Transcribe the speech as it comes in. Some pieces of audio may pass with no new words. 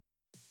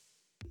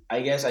I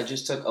guess I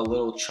just took a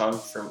little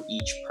chunk from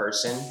each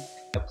person,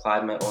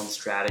 applied my own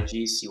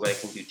strategies, see what I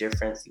can do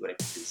different, see what I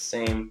can do the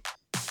same,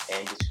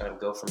 and just kind of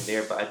go from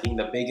there. But I think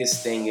the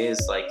biggest thing is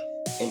like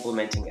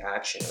implementing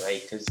action,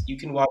 right? Because you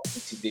can watch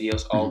YouTube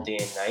videos all Mhm. day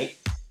and night,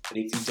 but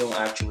if you don't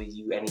actually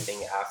do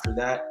anything after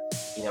that,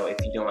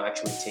 if you don't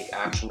actually take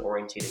action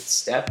oriented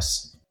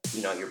steps,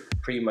 you're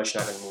pretty much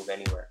not going to move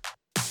anywhere.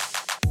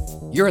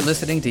 You're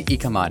listening to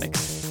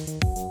Ecomonics,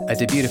 a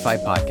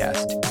Debutify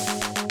podcast,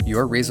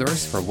 your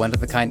resource for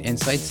one-of-a-kind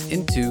insights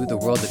into the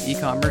world of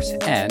e-commerce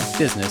and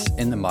business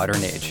in the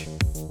modern age.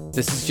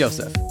 This is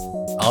Joseph.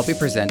 I'll be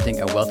presenting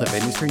a wealth of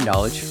industry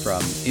knowledge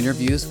from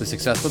interviews with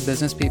successful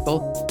business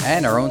people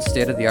and our own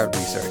state-of-the-art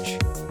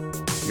research.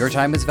 Your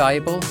time is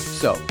valuable,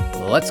 so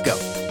let's go.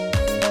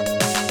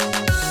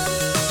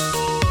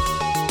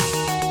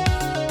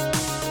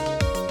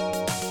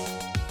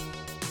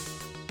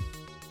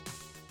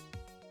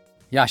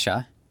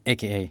 Yasha,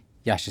 aka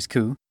Yasha's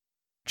Coup,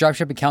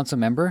 Dropshipping Council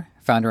member,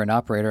 founder and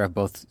operator of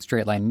both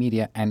Straightline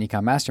Media and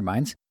Ecom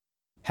Masterminds,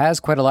 has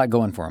quite a lot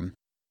going for him.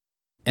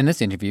 In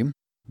this interview,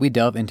 we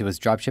delve into his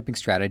dropshipping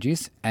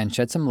strategies and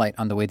shed some light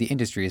on the way the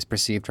industry is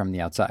perceived from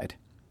the outside.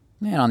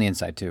 And on the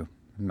inside too,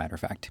 matter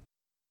of fact.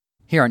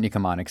 Here on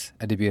Ecomonics,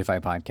 a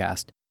Debutify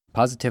podcast,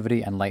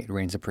 positivity and light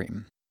reign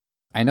supreme.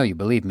 I know you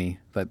believe me,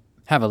 but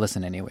have a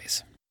listen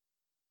anyways.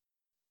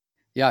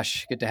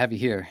 Yash, good to have you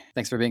here.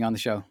 Thanks for being on the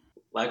show.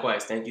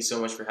 Likewise, thank you so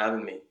much for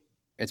having me.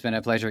 It's been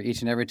a pleasure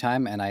each and every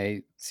time, and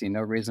I see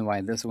no reason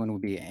why this one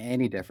would be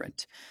any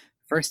different.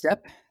 First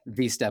step,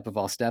 the step of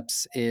all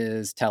steps,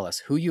 is tell us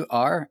who you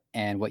are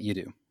and what you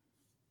do.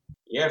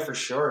 Yeah, for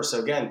sure. So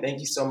again,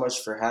 thank you so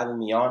much for having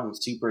me on. I'm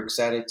super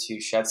excited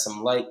to shed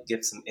some light,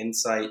 give some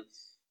insight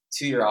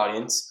to your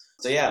audience.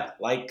 So yeah,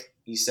 like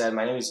you said,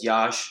 my name is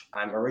Yash.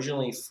 I'm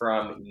originally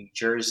from New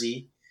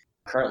Jersey.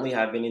 Currently,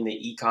 I've been in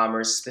the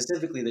e-commerce,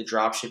 specifically the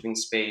dropshipping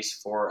space,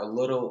 for a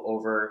little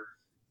over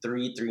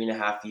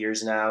 3.5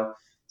 years now.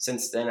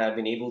 Since then, I've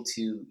been able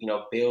to,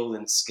 build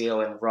and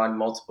scale and run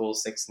multiple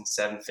 6 and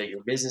 7 figure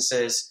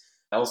businesses.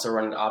 I also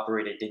run and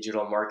operate a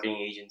digital marketing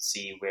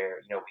agency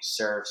where, we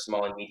serve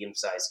small and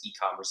medium-sized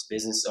e-commerce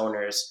business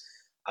owners.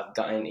 I've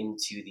gotten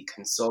into the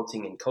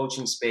consulting and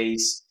coaching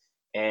space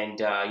and,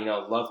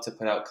 love to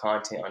put out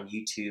content on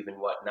YouTube and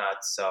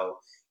whatnot. So,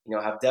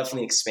 have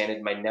definitely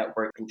expanded my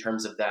network in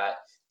terms of that.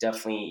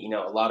 Definitely,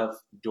 a lot of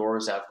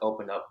doors have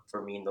opened up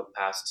for me in the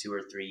past 2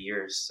 or 3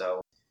 years.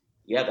 So,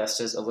 yeah, that's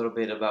just a little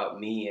bit about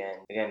me.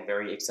 And again,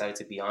 very excited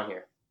to be on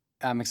here.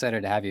 I'm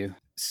excited to have you.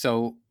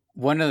 So,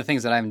 one of the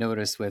things that I've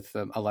noticed with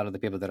a lot of the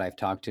people that I've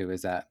talked to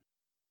is that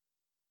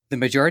the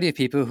majority of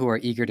people who are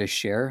eager to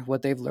share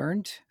what they've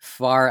learned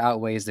far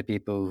outweighs the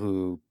people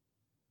who,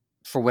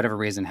 for whatever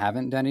reason,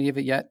 haven't done any of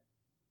it yet.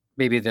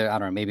 Maybe I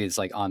don't know, maybe it's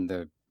like on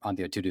the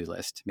to-do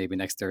list. Maybe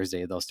next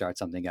Thursday they'll start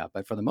something up.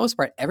 But for the most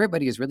part,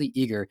 everybody is really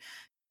eager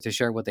to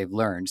share what they've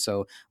learned.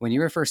 So when you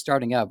were first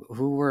starting up,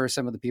 who were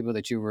some of the people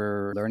that you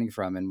were learning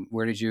from and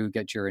where did you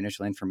get your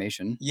initial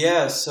information?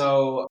 Yeah,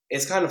 so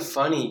it's kind of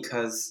funny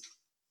because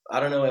I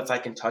don't know if I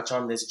can touch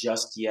on this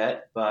just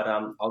yet, but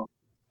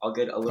I'll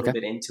get a little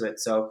Okay. bit into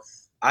it. So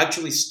I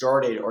actually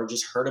started or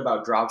just heard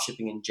about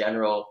dropshipping in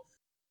general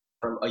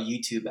from a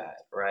YouTube ad,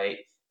 right?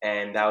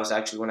 And that was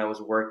actually when I was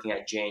working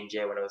at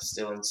J&J when I was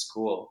still in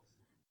school.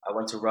 I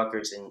went to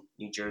Rutgers in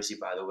New Jersey,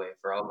 by the way,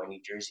 for all my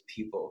New Jersey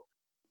people.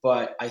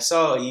 But I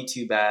saw a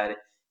YouTube ad,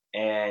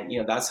 and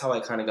that's how I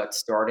kind of got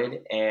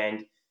started.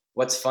 And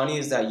what's funny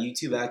is that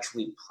YouTube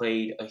actually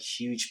played a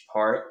huge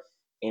part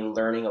in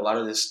learning a lot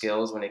of the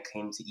skills when it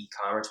came to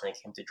e-commerce, when it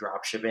came to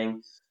drop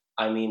shipping.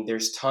 I mean,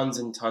 there's tons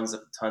and tons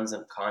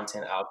of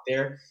content out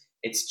there.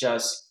 It's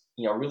just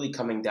really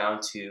coming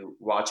down to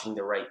watching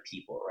the right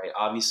people, right?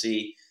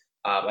 Obviously,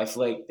 I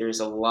feel like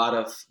there's a lot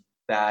of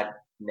bad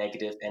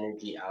negative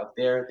energy out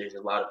there. There's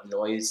a lot of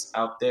noise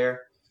out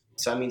there.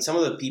 So I mean, some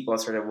of the people I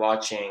started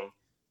watching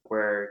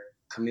were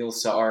Camille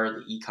Saar,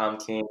 the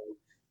Ecom King,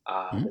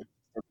 Mhm.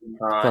 Mr.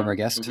 Econ. Former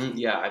guest.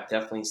 Yeah, I've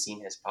definitely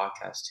seen his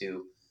podcast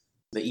too.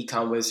 The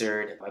Econ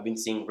Wizard. I've been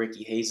seeing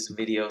Ricky Hayes'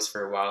 videos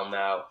for a while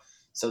now.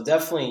 So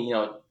definitely,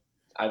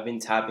 I've been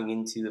tapping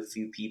into a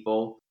few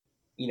people,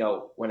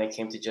 when it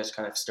came to just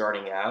kind of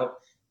starting out.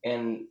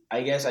 And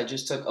I guess I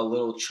just took a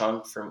little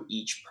chunk from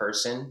each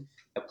person,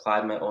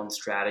 applied my own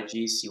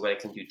strategies, see what I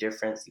can do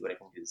different, see what I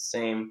can do the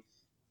same,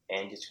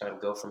 and just kind of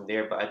go from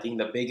there. But I think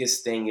the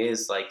biggest thing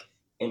is like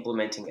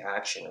implementing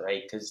action,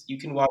 right? Because you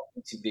can watch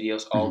YouTube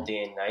videos all Mhm.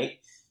 day and night,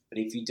 but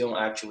if you don't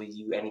actually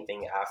do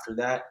anything after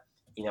that,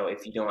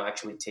 if you don't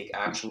actually take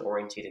action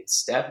oriented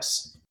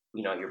steps,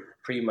 you're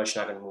pretty much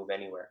not going to move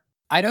anywhere.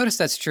 I noticed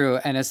that's true.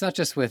 And it's not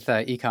just with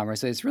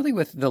e-commerce. It's really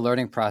with the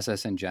learning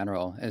process in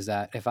general, is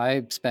that if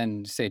I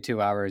spend, say,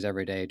 2 hours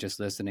every day just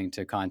listening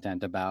to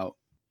content about,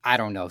 I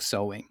don't know,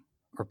 sewing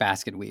or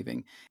basket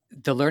weaving,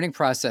 the learning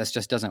process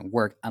just doesn't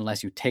work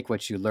unless you take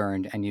what you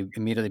learned and you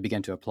immediately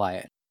begin to apply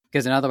it.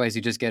 Because in otherwise,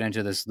 you just get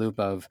into this loop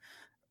of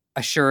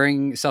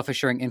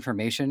self-assuring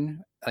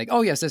information. Like,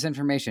 oh yes, this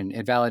information,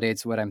 it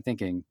validates what I'm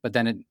thinking, but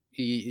then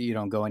you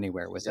don't go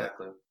anywhere with it.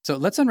 Exactly. So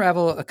let's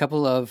unravel a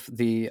couple of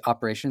the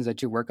operations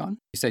that you work on.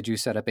 You said you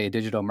set up a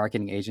digital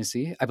marketing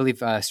agency, I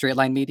believe, Straight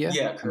Line Media.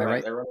 Yeah, Am I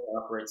right? correct. I run and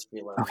operate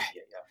Streetline Okay.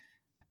 Media.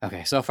 Yeah.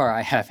 Okay. So far,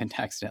 I haven't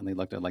accidentally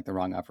looked at like the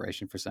wrong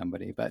operation for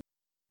somebody, but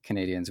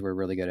Canadians were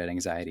really good at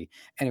anxiety.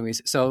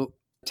 Anyways, so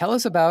tell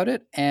us about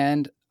it.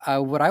 And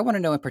what I want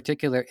to know in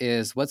particular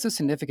is what's the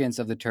significance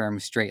of the term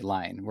straight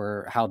line,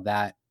 where how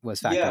that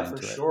was Yeah, factored for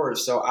into it. sure.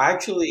 So I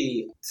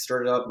actually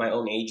started up my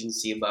own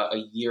agency about a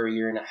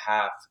year and a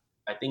half.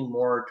 I think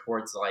more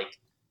towards like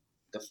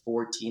the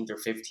 14th or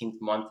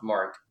 15th month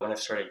mark when I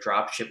started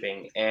drop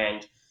shipping.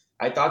 And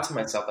I thought to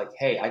myself, like,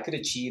 hey, I could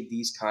achieve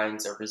these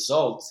kinds of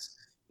results,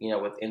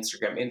 with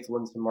Instagram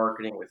influencer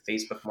marketing, with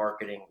Facebook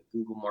marketing, with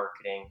Google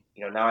marketing.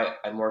 Now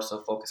I more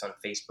so focus on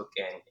Facebook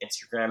and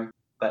Instagram.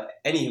 But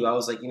anyway, I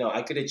was like,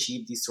 I could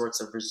achieve these sorts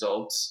of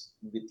results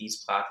with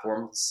these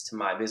platforms to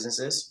my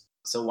businesses.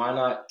 So why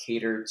not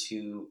cater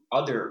to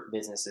other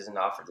businesses and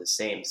offer the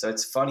same? So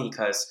it's funny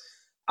because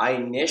I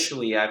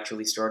initially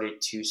actually started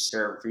to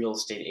serve real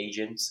estate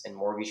agents and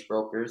mortgage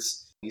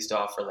brokers. I used to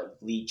offer like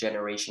lead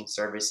generation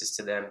services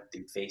to them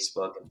through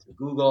Facebook and through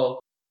Google.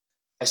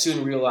 I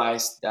soon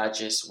realized that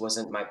just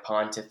wasn't my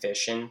pond to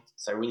fish in.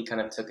 So I really kind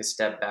of took a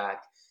step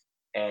back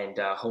and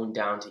honed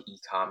down to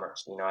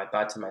e-commerce. I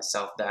thought to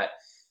myself that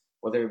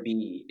whether it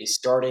be a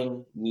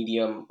starting,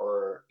 medium,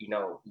 or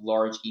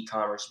large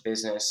e-commerce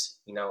business,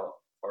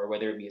 or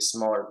whether it be a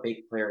smaller,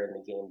 big player in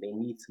the game, they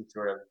need some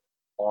sort of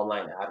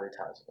online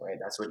advertising, right?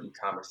 That's what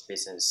e-commerce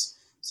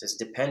businesses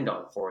depend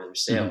on for their Mhm.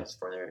 sales,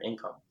 for their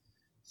income.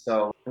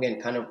 So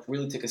again, kind of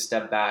really took a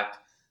step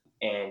back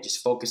and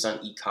just focus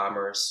on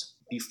e-commerce.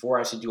 Before,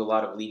 I used to do a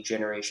lot of lead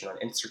generation on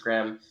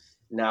Instagram.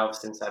 Now,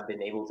 since I've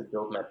been able to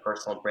build my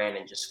personal brand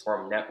and just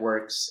form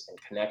networks and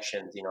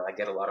connections, I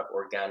get a lot of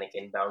organic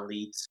inbound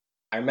leads.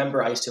 I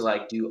remember I used to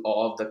like do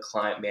all of the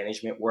client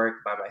management work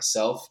by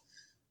myself,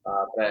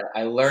 but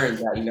I learned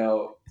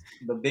that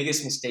the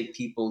biggest mistake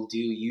people do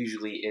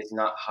usually is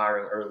not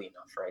hiring early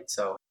enough, right?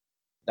 So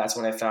that's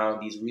when I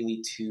found these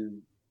really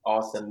two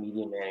awesome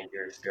media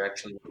managers. They're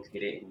actually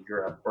located in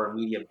Europe, or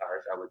media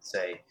buyers, I would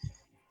say.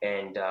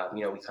 And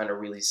we kind of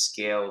really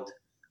scaled.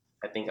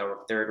 I think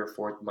our third or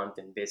fourth month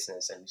in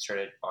business, and we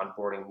started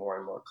onboarding more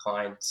and more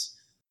clients.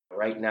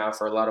 Right now,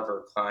 for a lot of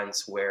our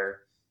clients,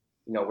 where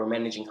we're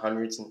managing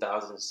hundreds and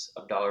thousands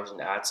of dollars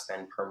in ad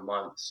spend per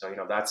month. So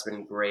that's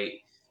been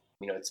great.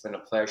 It's been a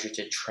pleasure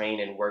to train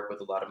and work with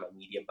a lot of my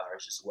media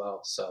buyers as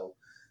well. So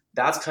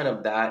that's kind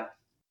of that.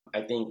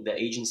 I think the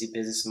agency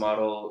business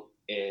model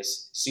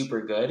is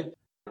super good.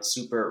 It's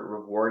super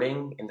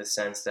rewarding in the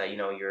sense that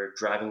you're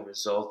driving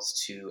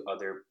results to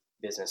other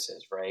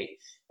businesses, right?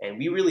 And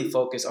we really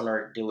focus on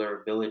our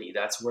deliverability.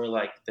 That's where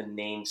like the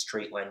name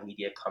Straight Line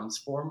Media comes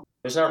from.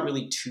 There's not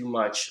really too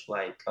much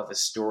like of a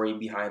story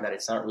behind that.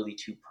 It's not really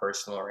too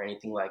personal or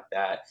anything like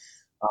that.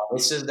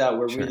 It's just that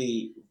we're Sure.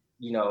 really,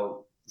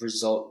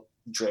 result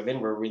driven.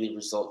 We're really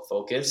result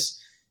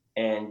focused.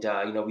 And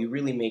we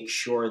really make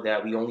sure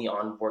that we only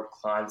onboard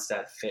clients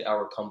that fit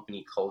our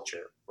company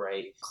culture,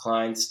 right?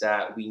 Clients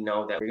that we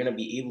know that we're going to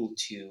be able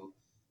to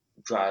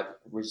drive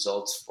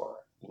results for,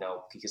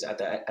 because at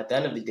the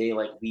end of the day,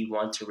 like we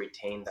want to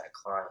retain that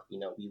client.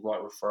 We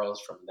want referrals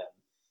from them.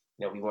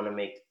 We want to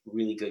make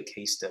really good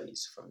case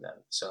studies from them.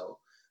 So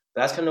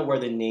that's kind of where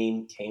the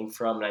name came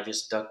from, and I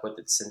just stuck with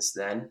it since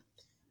then.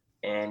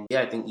 And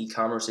yeah, I think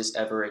e-commerce is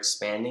ever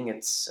expanding.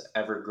 It's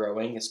ever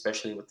growing,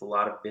 especially with a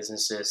lot of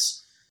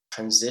businesses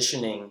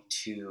transitioning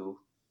to,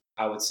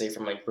 I would say,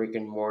 from like brick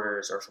and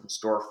mortars or from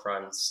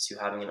storefronts to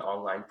having an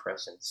online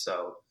presence.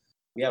 So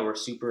yeah, we're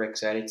super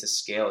excited to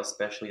scale,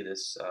 especially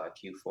this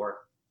Q4.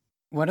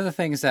 One of the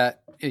things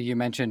that you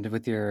mentioned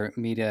with your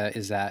media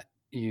is that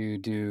you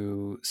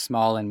do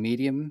small and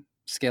medium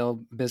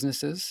scale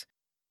businesses.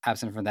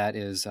 Absent from that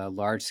is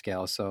large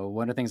scale. So,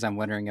 one of the things I'm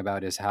wondering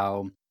about is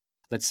how,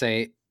 let's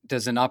say,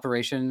 does an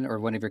operation or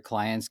one of your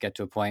clients get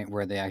to a point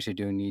where they actually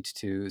do need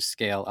to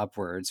scale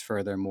upwards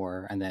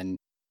furthermore? And then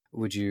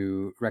would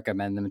you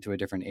recommend them to a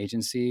different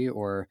agency?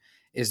 Or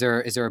is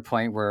there a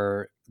point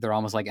where they're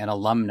almost like an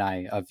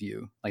alumni of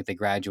you, like they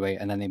graduate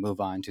and then they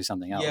move on to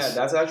something Yeah, else?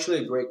 that's actually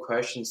a great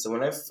question. So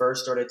when I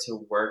first started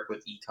to work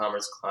with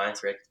e-commerce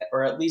clients, right,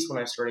 or at least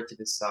when I started to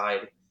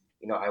decide,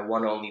 I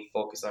want to only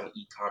focus on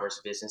e-commerce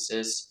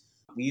businesses,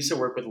 we used to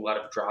work with a lot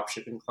of drop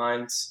shipping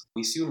clients.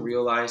 We soon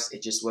realized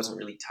it just wasn't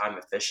really time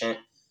efficient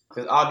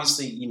because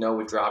obviously,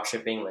 with drop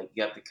shipping, like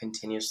you have to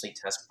continuously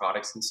test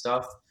products and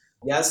stuff.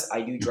 Yes,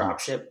 I do Mhm. drop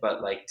ship,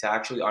 but like to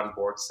actually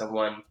onboard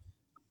someone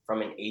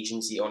from an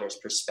agency owner's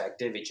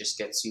perspective, it just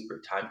gets super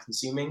time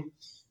consuming.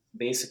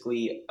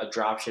 Basically, a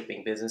drop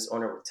shipping business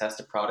owner would test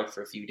a product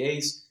for a few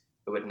days.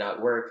 It would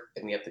not work.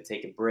 Then we have to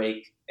take a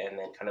break and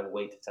then kind of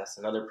wait to test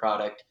another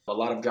product. A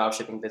lot of drop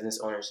shipping business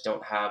owners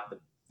don't have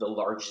the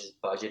largest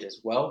budget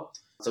as well.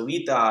 So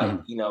we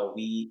thought, Mhm.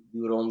 we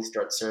would only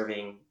start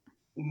serving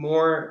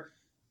more.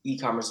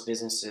 e-commerce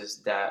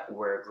businesses that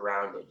were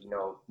grounded,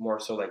 more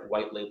so like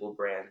white label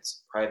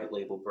brands, private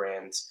label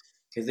brands,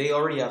 because they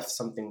already have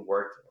something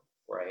working,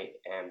 right?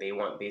 And they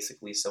want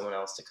basically someone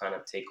else to kind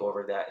of take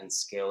over that and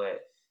scale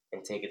it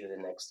and take it to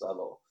the next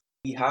level.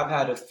 We have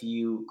had a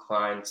few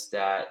clients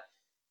that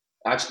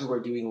actually were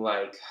doing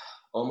like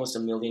almost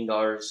 $1 million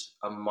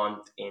a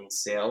month in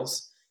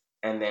sales,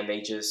 and then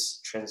they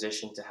just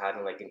transitioned to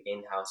having like an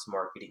in-house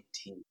marketing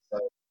team. So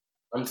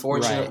Right.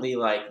 unfortunately,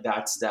 like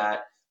that's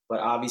that. But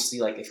obviously,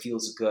 like it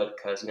feels good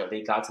because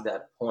they got to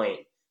that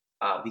point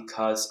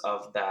because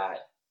of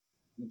that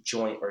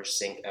joint or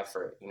sync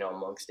effort,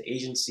 amongst the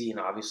agency and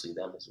obviously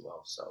them as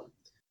well. So,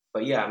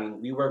 but yeah, I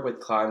mean, we work with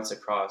clients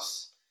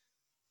across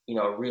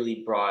a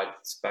really broad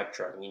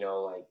spectrum.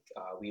 Like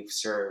we've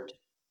served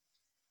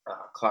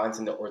clients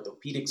in the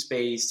orthopedic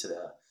space to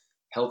the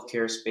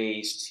healthcare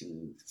space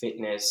to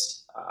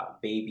fitness,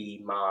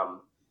 baby,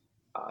 mom,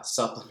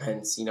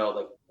 supplements,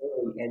 like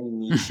really any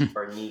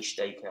niche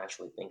that you can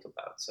actually think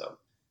about. So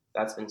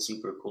that's been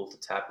super cool to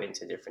tap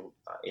into different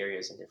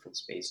areas and different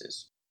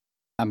spaces.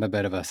 I'm a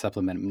bit of a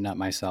supplement nut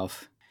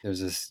myself. There's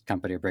this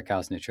company,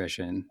 Brickhouse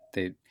Nutrition.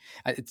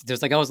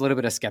 There's like always a little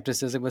bit of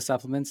skepticism with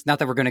supplements. Not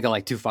that we're going to go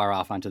like too far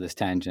off onto this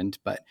tangent,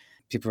 but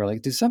people are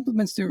like, "Do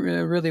supplements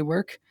really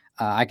work?"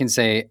 I can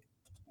say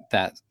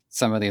that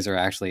some of these are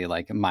actually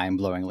like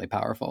mind-blowingly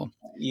powerful,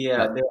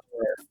 Yeah, but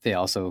they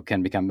also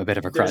can become a bit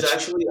of a there's crutch.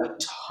 actually a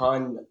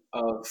ton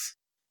of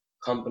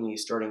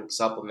companies starting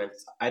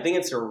supplements. I think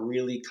it's a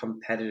really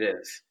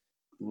competitive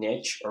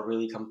niche or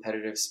really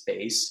competitive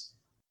space.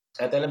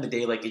 At the end of the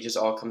day, like it just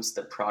all comes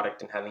to the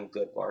product and having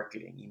good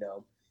marketing,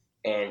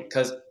 and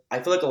because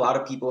I feel like a lot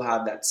of people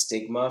have that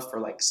stigma for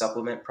like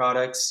supplement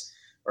products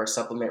or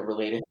supplement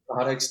related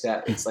products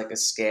that it's like a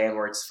scam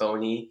or it's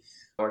phony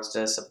or it's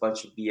just a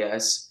bunch of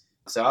BS.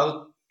 It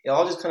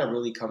all just kind of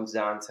really comes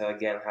down to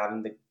again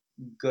having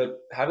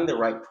the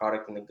right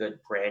product and the good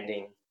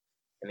branding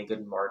and the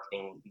good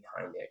marketing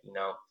behind it.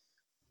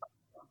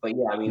 But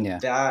yeah, I mean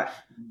Yeah.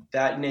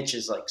 that niche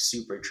is like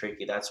super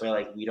tricky. That's why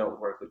like we don't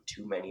work with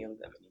too many of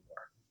them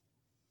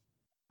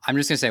I'm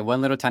just going to say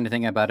one little tiny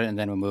thing about it and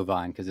then we'll move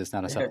on because it's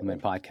not a anymore.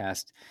 supplement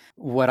podcast.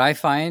 What I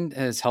find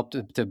has helped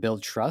to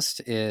build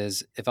trust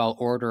is if I'll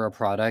order a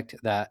product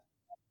that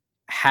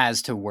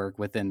has to work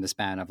within the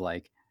span of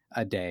like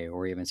a day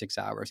or even 6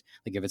 hours.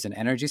 Like if it's an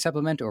energy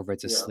supplement or if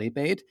it's a Yeah. sleep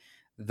aid,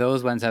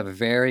 those ones have a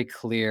very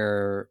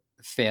clear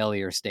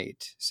failure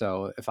state.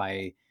 So if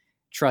I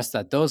trust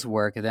that those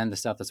work, then the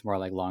stuff that's more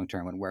like long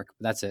term would work.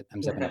 But that's it.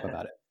 I'm zipping up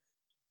about it.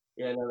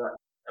 Yeah, no,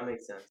 that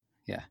makes sense.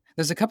 Yeah.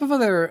 There's a couple of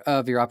other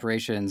of your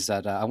operations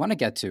that I want to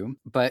get to,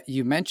 but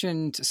you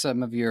mentioned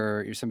some of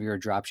your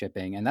drop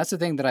shipping, and that's the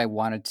thing that I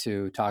wanted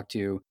to talk to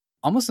you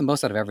almost the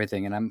most out of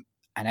everything, and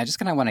I just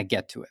kind of want to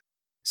get to it.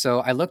 So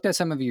I looked at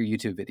some of your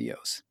YouTube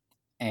videos,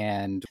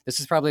 and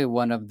this is probably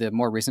one of the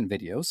more recent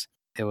videos.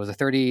 It was a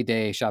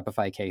 30-day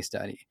Shopify case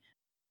study.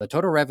 The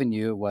total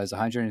revenue was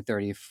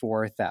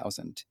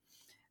 134,000,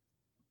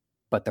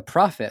 but the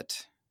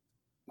profit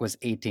was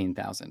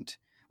 18,000,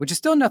 which is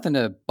still nothing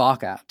to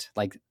balk at.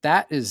 Like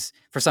that is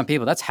for some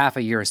people, that's half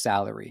a year's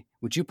salary,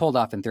 which you pulled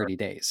off in 30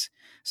 days.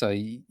 So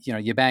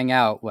you bang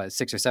out what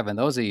 6 or 7 of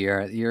those a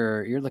year,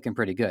 you're looking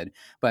pretty good.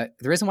 But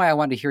the reason why I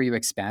wanted to hear you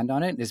expand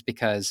on it is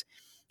because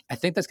I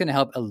think that's going to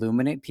help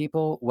illuminate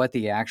people what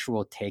the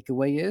actual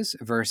takeaway is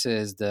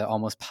versus the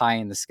almost pie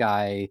in the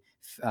sky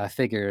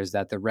figures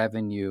that the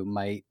revenue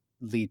might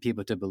lead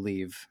people to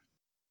believe.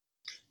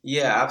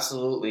 Yeah,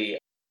 absolutely.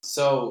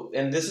 So,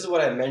 and this is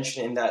what I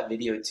mentioned in that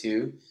video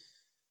too.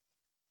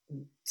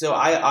 So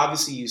I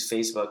obviously use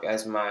Facebook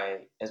as my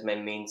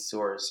main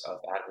source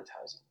of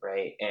advertising,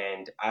 right?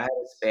 And I had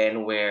a span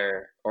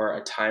or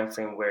a time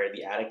frame where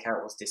the ad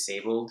account was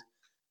disabled,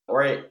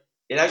 or it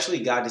actually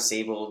got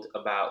disabled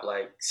about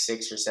like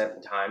 6 or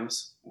 7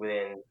 times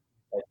within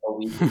like a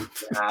week and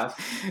a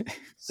half.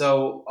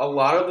 So a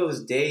lot of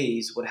those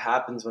days, what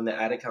happens when the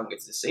ad account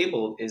gets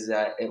disabled is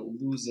that it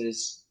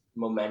loses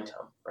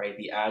momentum, right?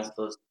 The ads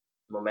lose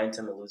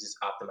momentum, it loses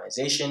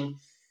optimization.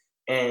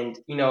 And,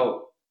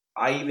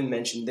 I even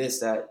mentioned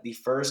this that the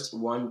first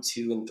 1,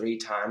 2, and 3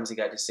 times it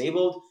got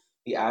disabled,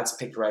 the ads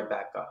picked right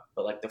back up.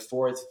 But like the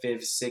fourth,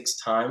 fifth,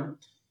 sixth time,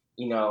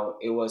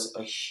 it was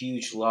a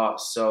huge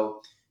loss.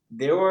 So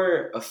there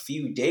were a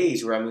few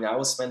days where I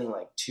was spending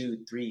like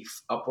two, three,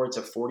 upwards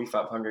of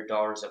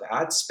 $4,500 of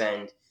ad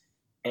spend,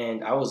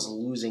 and I was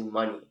losing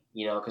money,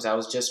 because I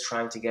was just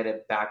trying to get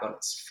it back on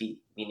its feet,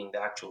 meaning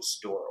the actual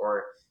store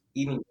or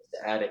even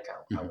the ad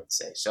account, I Mhm. would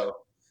say. So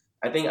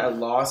I think I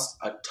lost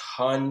a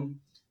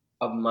ton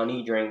of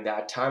money during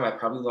that time. I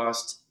probably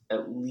lost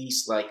at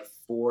least like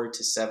 $4,000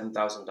 to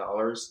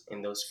 $7,000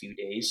 in those few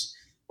days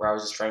where I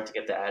was just trying to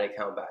get the ad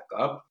account back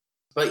up.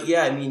 But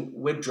yeah,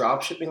 with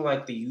drop shipping,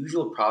 like the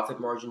usual profit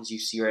margins you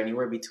see are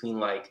anywhere between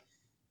like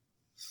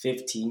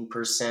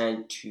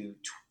 15% to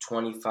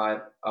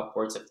 25,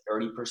 upwards of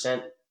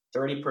 30%.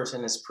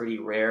 30% is pretty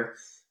rare.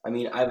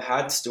 I've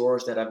had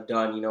stores that have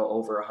done,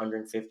 over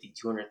 $150,000,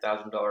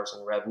 $200,000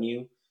 in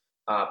revenue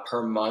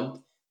per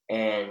month.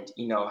 and,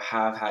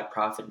 have had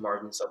profit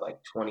margins of like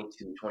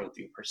 22,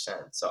 23%.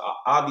 So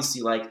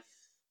obviously, like,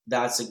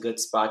 that's a good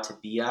spot to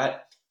be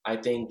at. I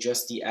think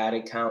just the ad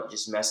account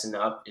just messing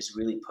up is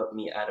really put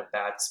me at a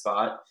bad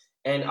spot.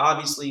 And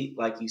obviously,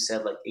 like you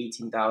said, like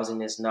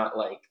 18,000 is not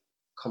like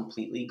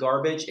completely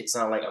garbage. It's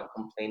not like I'm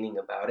complaining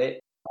about it.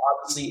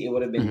 Obviously, it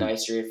would have been Hmm.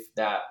 nicer if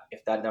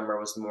that number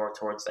was more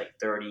towards like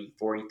 30,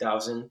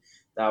 40,000.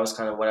 That was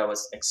kind of what I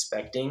was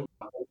expecting.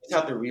 You just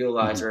have to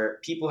realize, Hmm. or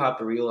people have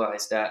to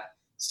realize, that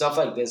stuff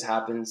like this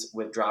happens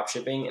with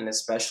dropshipping, and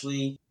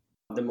especially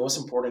the most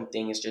important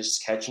thing is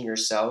just catching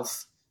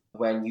yourself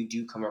when you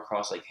do come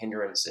across like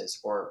hindrances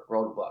or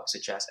roadblocks,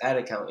 such as ad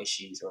account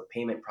issues or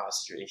payment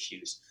processor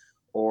issues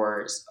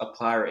or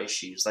applier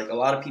issues. Like, a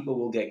lot of people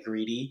will get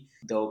greedy.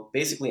 They'll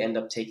basically end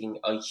up taking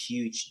a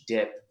huge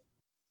dip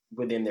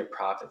within their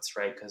profits,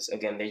 right? Because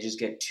again, they just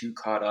get too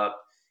caught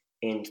up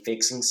in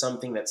fixing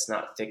something that's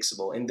not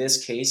fixable. In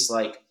this case,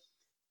 like,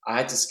 I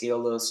had to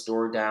scale the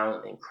store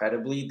down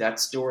incredibly. That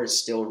store is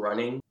still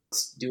running.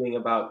 It's doing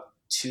about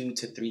 $2,000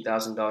 to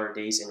 $3,000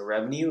 days in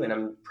revenue, and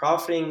I'm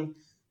profiting.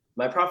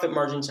 My profit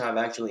margins have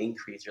actually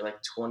increased. They're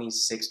like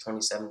 26,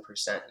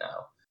 27%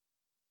 now.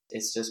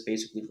 It's just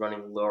basically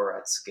running lower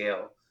at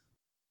scale.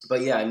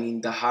 But yeah, I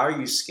mean, the higher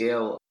you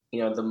scale,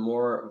 the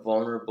more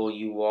vulnerable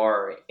you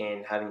are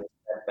in having a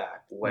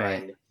setback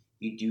Right. when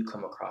you do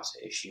come across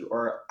an issue.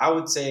 Or I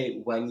would say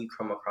when you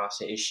come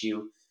across an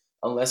issue,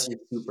 unless you're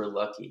super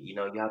lucky, you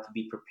have to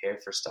be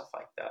prepared for stuff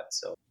like that.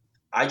 So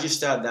I just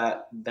thought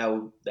that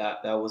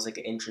was like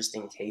an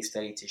interesting case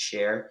study to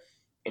share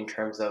in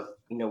terms of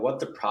what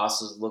the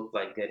process looked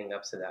like getting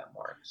up to that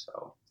mark.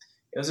 So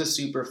it was a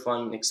super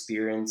fun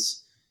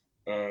experience,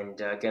 and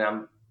again,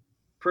 I'm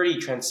pretty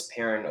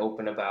transparent,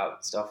 open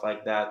about stuff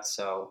like that.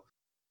 So,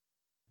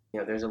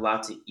 there's a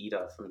lot to eat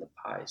up from the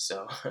pie.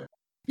 So,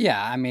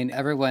 Yeah, I mean,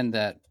 everyone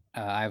that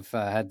I've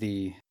had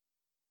the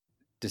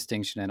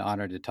distinction and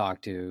honor to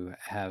talk to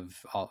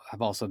have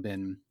also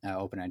been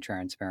open and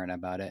transparent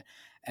about it.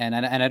 And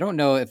I don't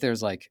know if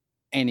there's like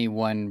any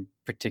one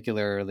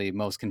particularly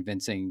most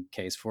convincing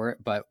case for it,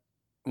 but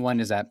one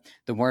is that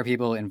the more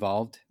people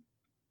involved,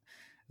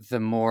 the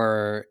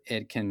more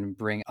it can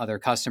bring other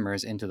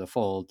customers into the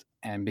fold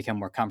and become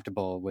more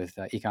comfortable with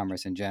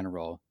e-commerce in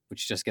general,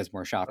 which just gets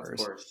more of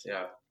shoppers. course,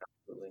 yeah,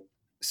 absolutely.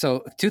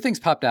 So two things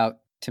popped out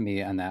to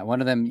me on that. One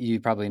of them, you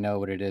probably know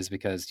what it is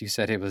because you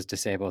said it was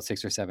disabled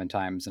 6 or 7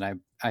 times,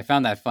 and I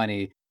found that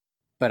funny.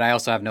 But I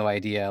also have no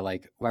idea,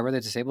 like, why were they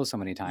disabled so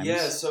many Yeah,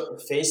 times? so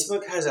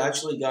Facebook has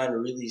actually gotten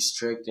really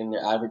strict in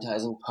their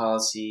advertising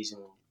policies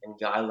and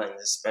guidelines,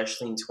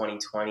 especially in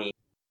 2020.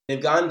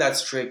 They've gotten that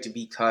strict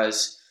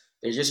because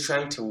they're just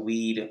trying to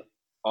weed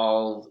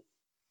all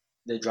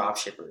the drop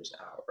shippers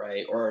out,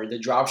 right? Or the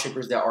drop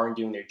shippers that aren't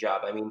doing their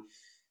job. I mean,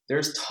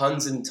 there's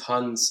tons and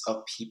tons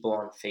of people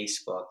on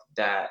Facebook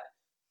that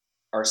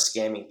are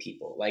scamming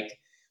people. Like,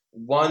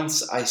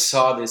 once I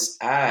saw this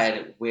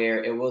ad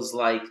where it was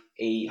like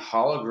a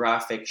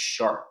holographic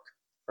shark,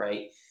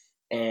 right?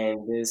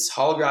 And this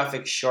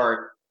holographic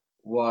shark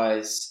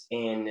was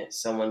in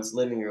someone's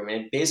living room,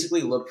 and it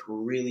basically looked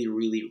really,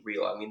 really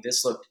real. I mean,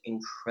 this looked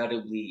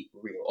incredibly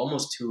real,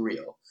 almost too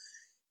real.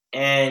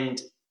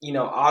 And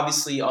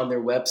obviously on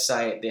their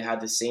website they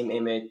had the same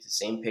image, the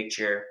same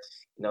picture,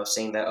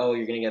 saying that, oh,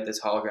 you're gonna get this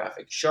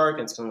holographic shark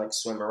and it's gonna like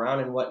swim around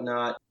and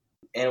whatnot.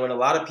 And when a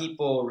lot of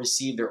people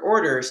received their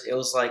orders, it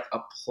was like a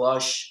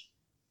plush,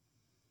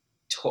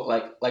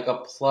 like a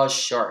plush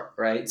shark,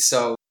 right?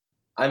 So,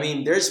 I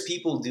mean, there's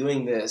people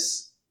doing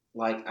this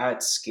like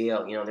at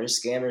scale.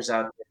 There's scammers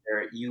out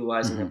there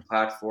utilizing the Hmm.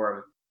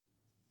 platform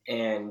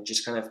and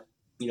just kind of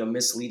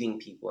misleading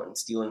people and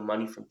stealing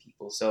money from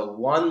people. So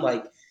one,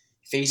 like,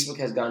 Facebook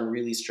has gotten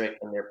really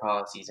strict in their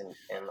policies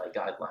and like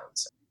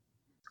guidelines.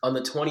 On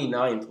the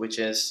 29th, which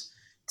is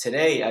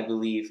today, I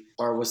believe,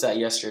 or was that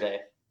yesterday?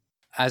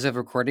 As of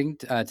recording,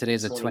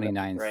 today's the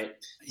 29th, 29th. right?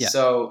 Yeah.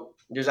 So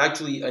there's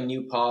actually a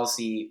new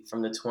policy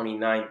from the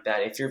 29th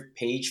that if your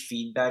page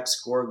feedback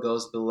score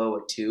goes below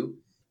a 2,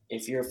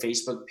 if your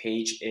Facebook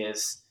page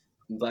is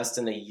less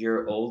than a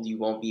year old, you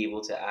won't be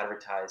able to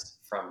advertise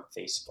from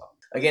Facebook.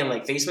 Again,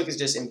 like, Facebook is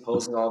just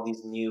imposing all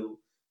these new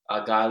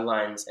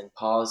guidelines and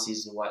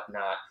policies and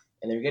whatnot,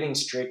 and they're getting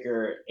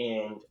stricter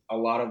in a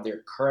lot of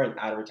their current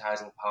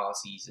advertising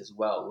policies as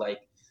well. Like,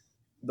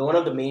 one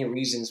of the main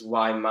reasons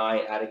why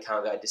my ad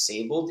account got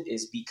disabled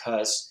is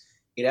because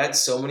it had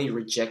so many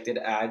rejected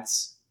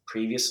ads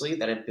previously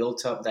that it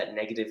built up that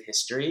negative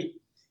history,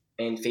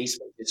 and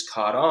Facebook just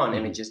caught on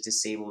and it Hmm. just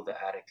disabled the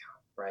ad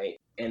account, right?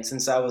 And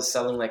since I was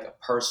selling like a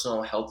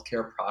personal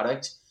healthcare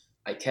product,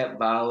 I kept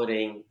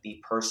violating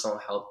the personal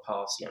health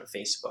policy on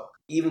Facebook.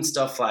 Even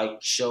stuff like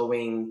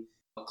showing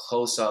a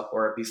close up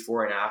or a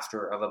before and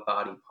after of a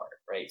body part,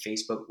 right?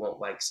 Facebook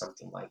won't like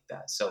something like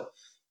that. So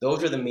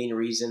those are the main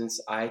reasons.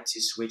 I had to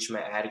switch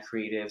my ad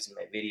creatives and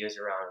my videos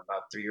around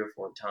about 3 or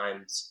 4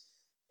 times,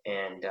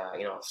 and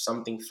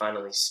something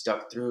finally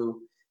stuck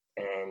through,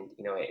 and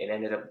it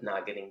ended up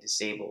not getting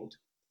disabled.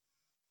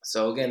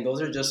 So again, those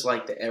are just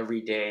like the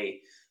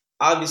everyday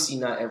obviously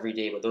not every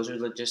day, but those are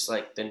just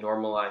like the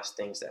normalized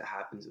things that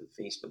happens with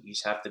Facebook. You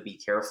just have to be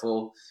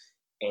careful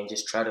and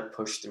just try to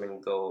push through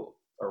and go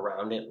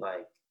around it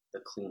like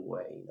the clean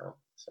way,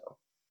 So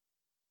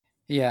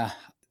Yeah,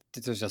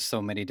 there's just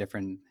so many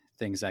different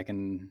things that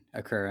can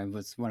occur, and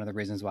was one of the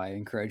reasons why I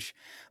encourage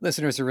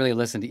listeners to really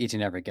listen to each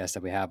and every guest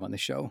that we have on the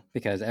show,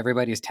 because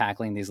everybody is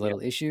tackling these yeah,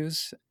 little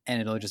issues, and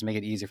it'll just make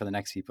it easier for the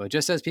next people.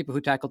 Just as people who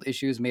tackled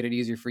issues made it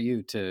easier for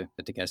you to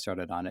get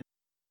started on it.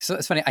 So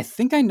it's funny. I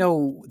think I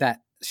know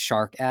that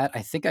shark ad.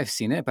 I think I've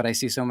seen it, but I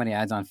see so many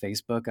ads on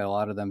Facebook. A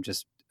lot of them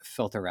just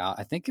filter out.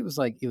 I think it was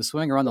like he was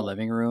swimming around the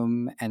living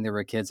room, and there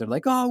were kids that are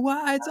like, "Oh,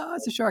 what?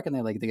 It's a shark!" And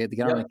they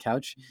get on yep. the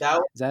couch.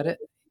 That Is that it?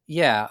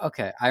 Yeah,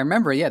 okay. I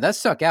remember, yeah, that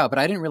stuck out, but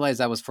I didn't realize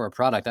that was for a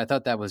product. I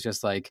thought that was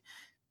just like,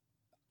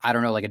 I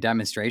don't know, like a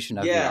demonstration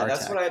of Yeah, VR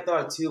that's what I tech.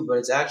 thought too, but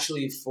it's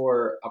actually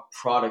for a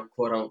product,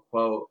 quote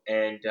unquote.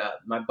 And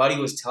my buddy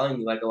was telling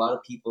me like a lot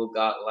of people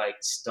got like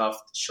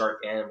stuffed shark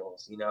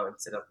animals,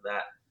 instead of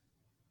that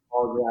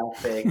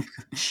holographic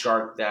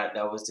shark that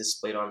was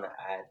displayed on the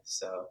ad.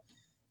 So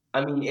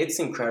I mean, it's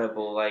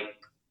incredible.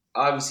 Like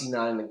obviously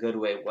not in a good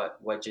way.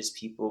 What just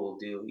people will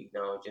do,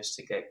 just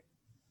to get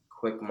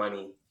quick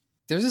money.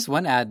 There's this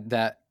one ad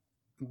that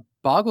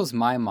boggles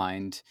my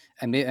mind,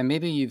 and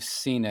maybe you've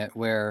seen it,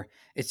 where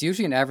it's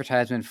usually an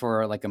advertisement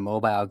for like a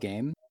mobile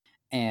game,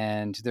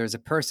 and there's a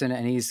person,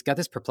 and he's got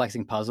this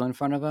perplexing puzzle in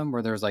front of him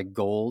where there's like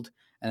gold,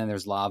 and then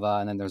there's lava,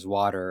 and then there's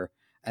water,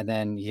 and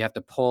then you have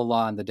to pull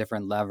on the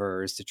different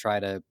levers to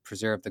try to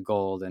preserve the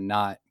gold and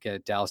not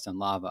get doused in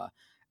lava.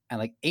 And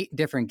like 8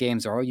 different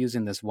games are all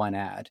using this one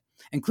ad,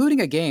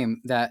 including a game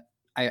that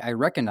I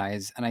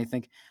recognize, and I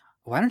think,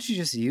 why don't you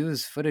just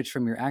use footage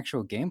from your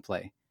actual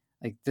gameplay?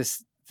 Like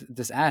this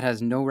ad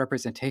has no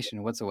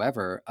representation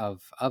whatsoever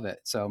of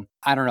it. So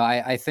I don't know.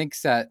 I think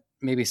that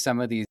maybe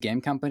some of these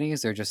game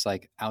companies are just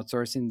like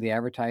outsourcing the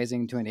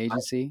advertising to an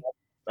agency.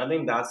 I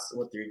think that's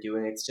what they're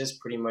doing. It's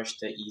just pretty much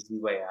the easy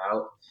way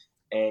out.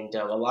 And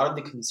a lot of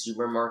the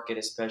consumer market,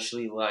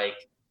 especially like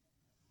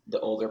the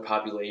older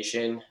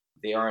population,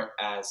 they aren't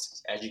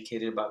as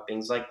educated about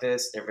things like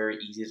this. They're very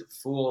easy to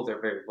fool.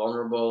 They're very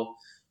vulnerable.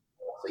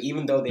 So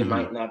even though they Hmm.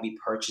 might not be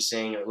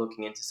purchasing or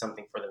looking into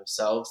something for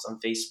themselves on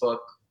Facebook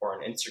or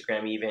on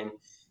Instagram, even,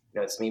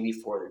 it's maybe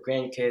for their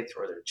grandkids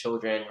or their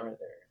children or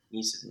their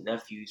nieces and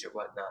nephews or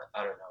whatnot.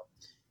 I don't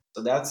know.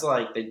 So that's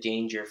like the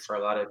danger for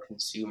a lot of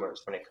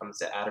consumers when it comes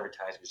to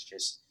advertisers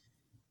just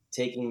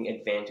taking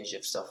advantage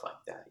of stuff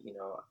like that.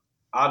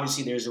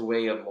 Obviously there's a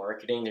way of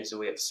marketing, there's a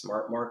way of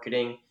smart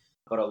marketing,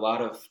 but a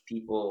lot of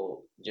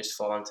people just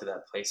fall into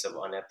that place of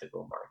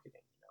unethical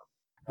marketing.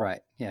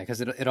 Right. Yeah.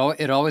 Because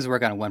it always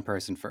work on one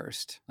person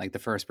first. Like the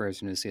first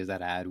person who sees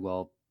that ad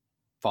will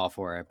fall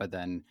for it, but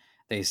then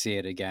they see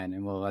it again,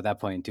 and well, at that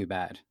point, too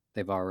bad.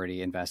 They've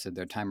already invested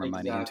their time or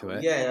money into Exactly.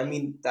 it. Yeah, I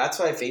mean that's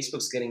why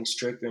Facebook's getting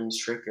stricter and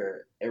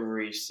stricter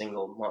every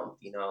single month.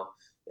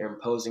 They're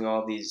imposing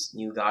all these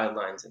new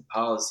guidelines and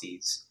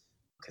policies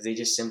because they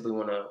just simply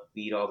want to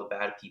weed all the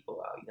bad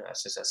people out.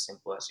 It's just as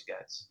simple as it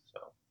gets. So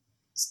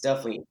it's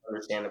definitely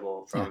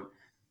understandable Yeah. from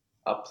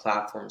a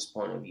platform's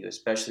point of view,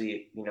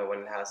 especially when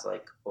it has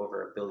like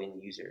over 1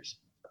 billion users.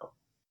 So.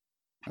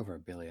 Over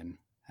 1 billion.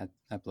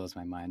 That blows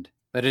my mind.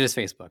 But it is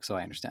Facebook, so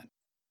I understand.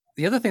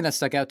 The other thing that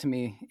stuck out to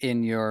me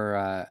in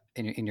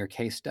your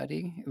case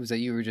study was that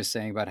you were just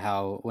saying about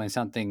how when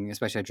something,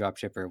 especially a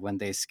dropshipper, when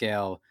they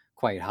scale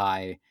quite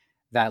high,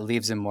 that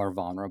leaves them more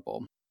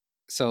vulnerable.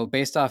 So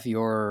based off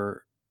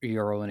your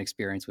own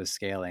experience with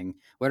scaling,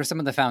 what are some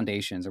of the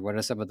foundations or what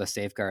are some of the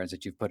safeguards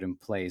that you've put in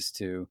place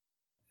to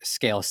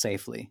scale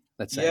safely,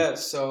 let's say? Yeah,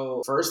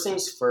 so first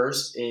things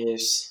first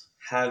is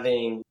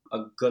having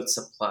a good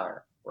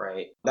supplier,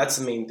 right? That's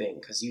the main thing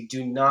because you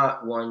do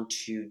not want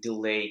to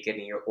delay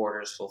getting your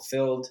orders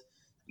fulfilled.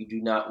 You do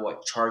not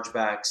want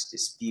chargebacks,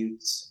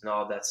 disputes, and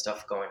all that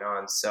stuff going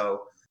on.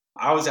 So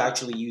I was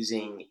actually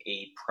using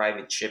a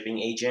private shipping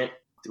agent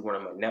through one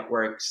of my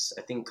networks.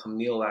 I think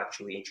Camille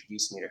actually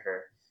introduced me to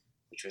her,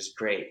 which was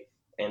great.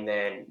 And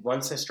then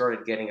once I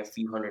started getting a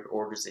few hundred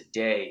orders a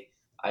day,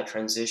 I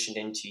transitioned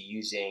into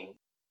using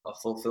a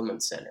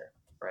fulfillment center,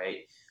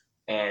 right?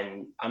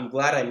 And I'm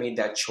glad I made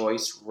that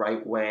choice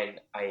right when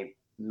I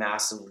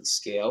massively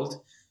scaled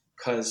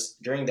because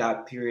during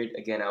that period,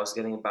 again, I was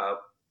getting about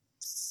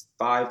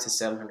 500 to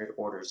 700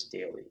 orders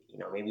daily,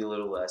 maybe a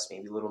little less,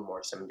 maybe a little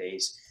more some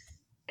days.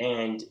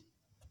 And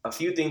a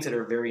few things that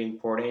are very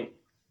important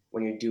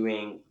when you're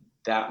doing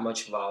that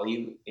much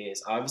volume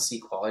is obviously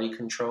quality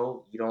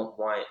control. You don't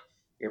want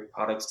your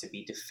products to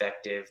be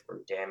defective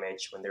or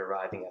damaged when they're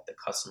arriving at the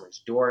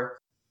customer's door.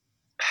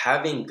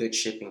 Having good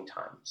shipping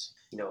times.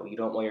 You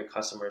don't want your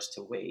customers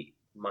to wait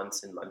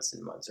months and months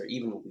and months or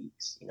even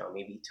weeks,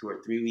 maybe 2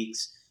 or 3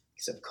 weeks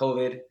because of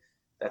COVID.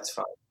 That's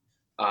fine.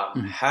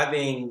 Mhm.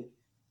 Having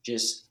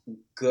just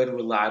good,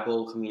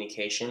 reliable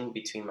communication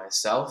between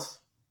myself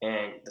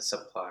and the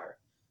supplier.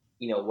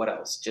 What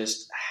else?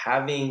 Just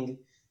having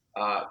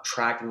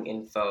tracking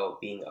info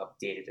being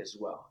updated as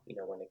well,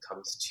 when it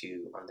comes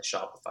to on the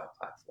Shopify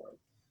platform.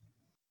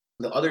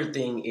 The other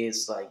thing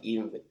is like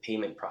even with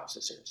payment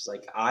processors,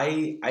 like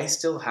I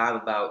still have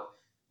about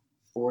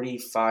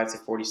 45 to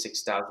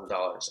 $46,000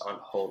 on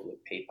hold with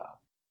PayPal.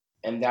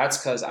 And that's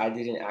because I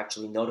didn't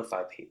actually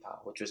notify PayPal,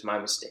 which was my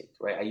mistake,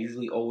 right? I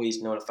usually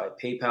always notify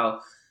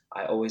PayPal.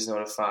 I always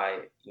notify,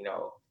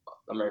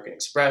 American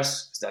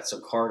Express, because that's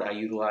a card I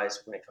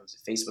utilize when it comes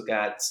to Facebook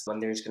ads. When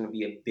there's going to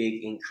be a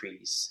big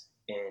increase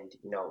in,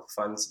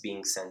 funds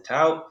being sent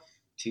out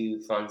to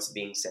funds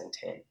being sent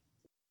in.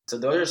 So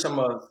those are some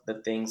of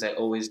the things I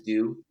always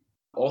do.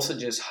 Also,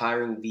 just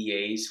hiring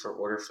VAs for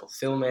order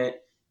fulfillment,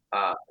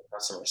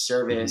 customer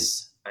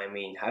service. I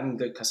mean, having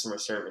good customer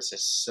service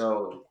is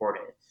so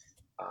important.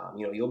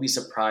 You'll be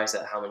surprised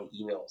at how many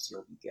emails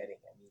you'll be getting.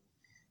 I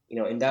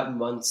mean, in that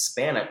month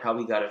span, I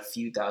probably got a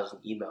few thousand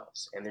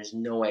emails, and there's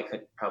no way I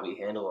could probably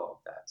handle all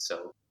of that.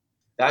 So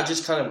that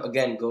just kind of,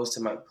 again, goes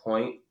to my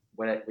point,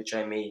 which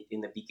I made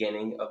in the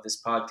beginning of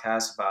this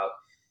podcast about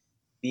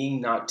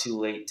being not too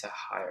late to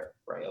hire,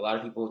 right? A lot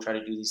of people try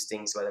to do these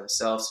things by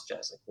themselves, such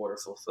as like order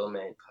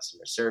fulfillment,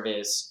 customer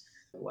service,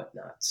 and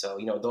whatnot. So,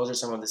 those are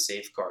some of the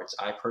safeguards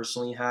I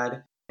personally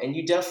had. And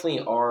you definitely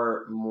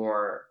are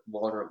more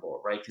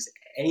vulnerable, right? Because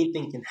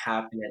anything can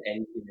happen at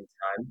any given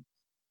time,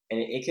 and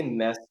it can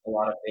mess a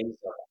lot of things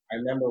up. I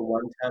remember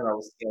one time I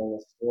was scaling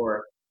a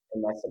store,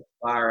 and my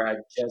supplier had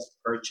just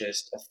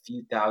purchased a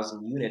few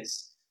thousand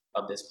units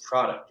of this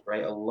product,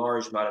 right? A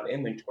large amount of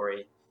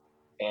inventory,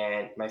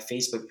 and my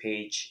Facebook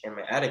page and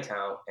my ad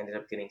account ended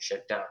up getting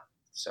shut down.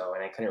 So,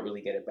 and I couldn't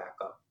really get it back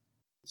up.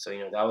 So,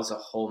 that was a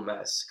whole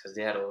mess because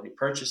they had already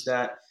purchased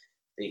that.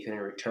 They couldn't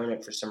return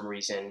it for some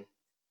reason.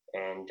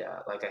 And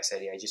like I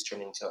said, yeah, it just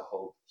turned into a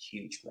whole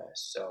huge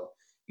mess. So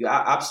you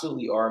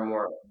absolutely are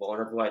more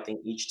vulnerable. I think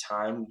each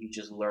time you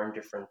just learn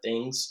different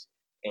things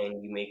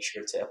and you make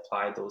sure to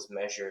apply those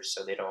measures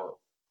so they don't,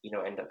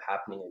 end up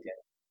happening again.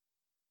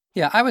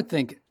 Yeah, I would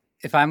think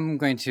if I'm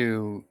going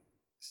to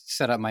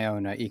set up my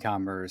own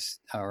e-commerce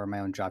or my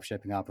own drop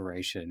shipping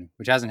operation,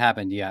 which hasn't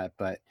happened yet,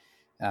 but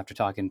after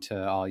talking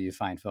to all you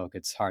fine folk,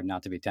 it's hard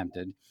not to be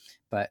tempted.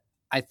 But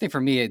I think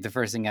for me, the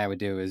first thing I would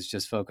do is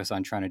just focus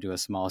on trying to do a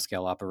small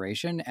scale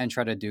operation and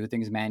try to do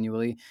things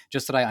manually,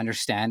 just so that I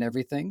understand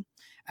everything,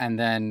 and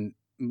then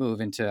move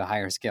into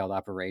higher scaled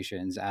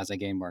operations as I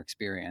gain more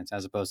experience,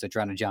 as opposed to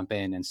trying to jump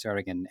in and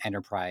starting an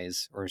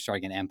enterprise or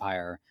starting an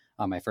empire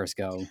on my first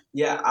go.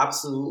 Yeah,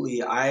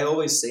 absolutely. I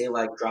always say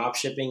like drop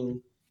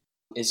shipping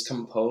is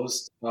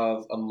composed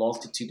of a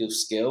multitude of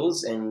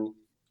skills, and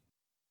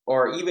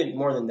or even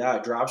more than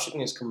that,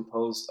 dropshipping is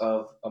composed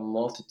of a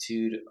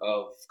multitude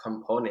of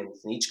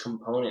components, and each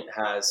component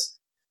has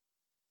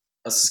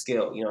a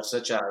skill,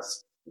 such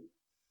as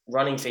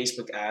running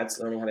Facebook ads,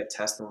 learning how to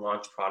test and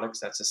launch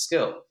products. That's a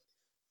skill.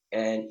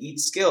 And each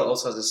skill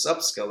also has a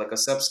sub skill. Like a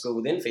sub skill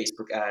within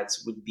Facebook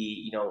ads would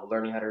be,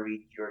 learning how to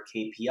read your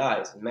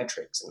KPIs and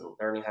metrics and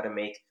learning how to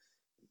make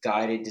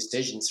guided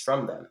decisions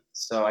from them.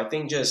 So I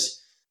think just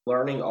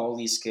learning all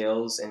these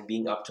skills and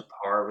being up to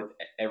par with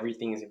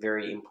everything is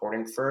very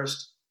important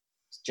first.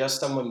 Just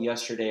someone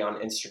yesterday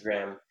on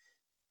Instagram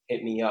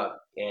hit me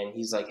up and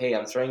he's like, "Hey,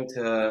 I'm trying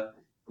to,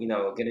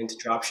 get into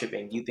drop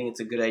shipping. Do you think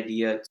it's a good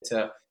idea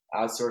to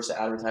outsource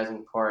the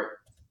advertising part,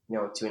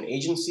 to an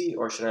agency,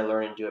 or should I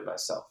learn and do it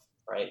myself?"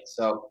 Right?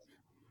 So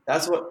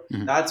that's what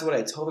Mhm. that's what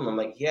I told him. I'm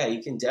like, "Yeah,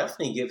 you can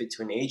definitely give it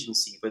to an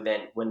agency, but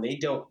then when they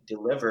don't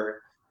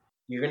deliver,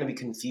 you're going to be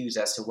confused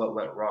as to what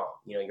went wrong.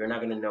 You're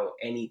not going to know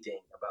anything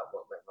about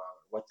what went wrong,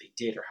 or what they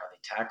did, or how they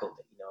tackled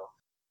it.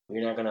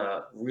 You're not going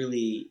to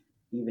really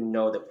even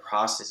know the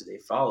process they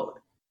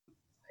followed.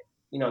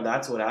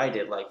 That's what I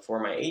did. Like for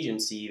my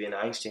agency, even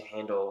I used to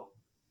handle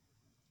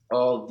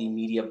all the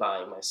media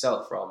buying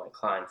myself for all my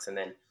clients, and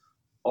then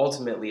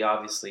ultimately,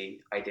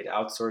 obviously, I did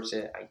outsource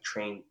it. I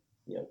trained,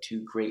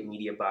 two great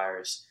media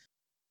buyers.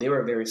 They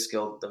were very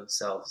skilled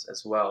themselves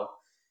as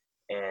well.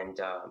 And,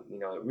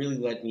 it really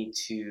led me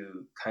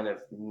to kind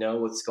of know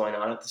what's going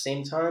on at the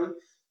same time,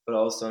 but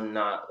also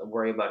not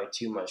worry about it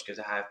too much because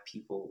I have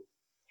people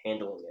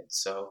handling it.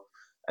 So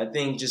I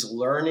think just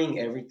learning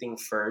everything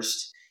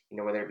first,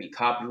 whether it be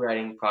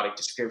copywriting, product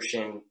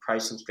description,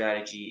 pricing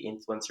strategy,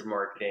 influencer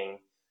marketing,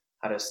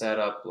 how to set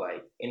up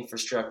like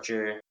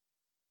infrastructure,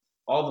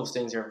 all those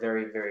things are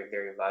very, very,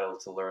 very vital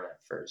to learn at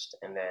first.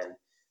 And then,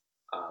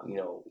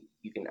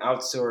 you can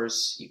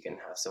outsource, you can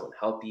have someone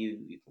help you,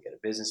 you can get a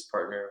business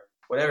partner,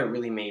 whatever it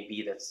really may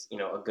be that's,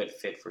 a good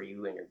fit for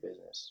you and your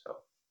business.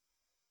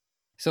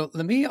 So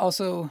let me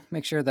also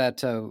make sure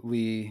that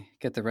we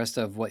get the rest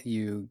of what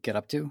you get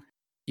up to.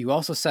 You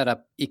also set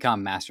up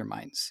ecom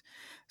masterminds.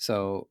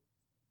 So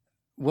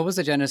what was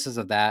the genesis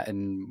of that,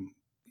 and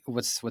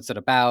what's it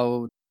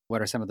about?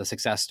 What are some of the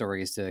success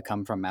stories to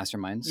come from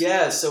masterminds?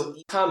 Yeah, so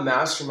Ecom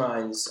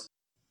Masterminds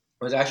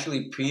was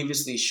actually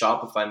previously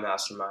Shopify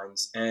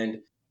Masterminds.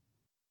 And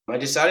I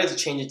decided to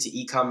change it to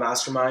Ecom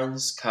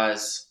Masterminds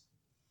because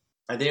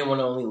I didn't want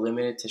to only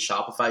limit it to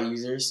Shopify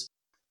users.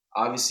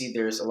 Obviously,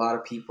 there's a lot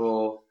of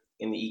people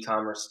in the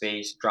e-commerce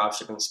space,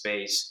 dropshipping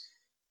space,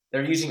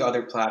 they're using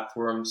other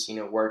platforms,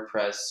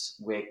 WordPress,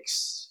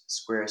 Wix,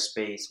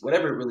 Squarespace,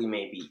 whatever it really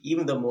may be,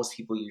 even though most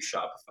people use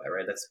Shopify,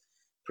 right? That's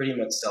pretty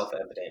much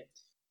self-evident.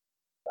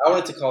 I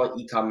wanted to call it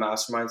Ecom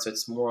Mastermind, so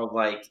it's more of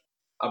like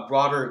a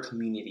broader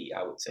community,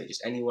 I would say,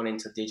 just anyone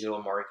into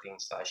digital marketing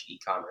 /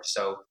 e-commerce.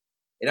 So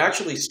it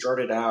actually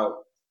started out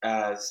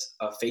as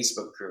a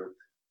Facebook group,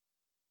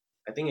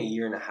 I think a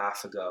year and a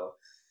half ago.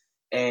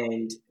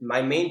 And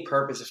my main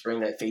purpose of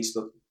starting that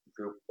Facebook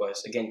group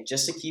was, again,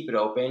 just to keep it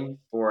open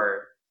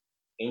for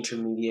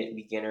intermediate,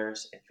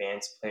 beginners,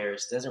 advanced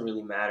players. It doesn't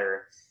really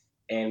matter.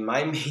 And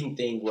my main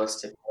thing was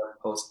to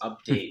post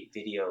update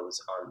videos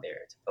on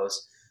there, to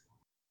post,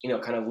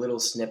 kind of little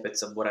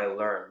snippets of what I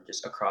learned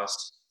just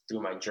across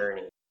through my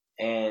journey.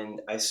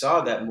 And I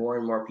saw that more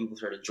and more people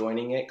started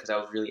joining it because I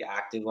was really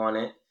active on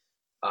it.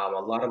 A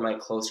lot of my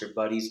closer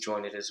buddies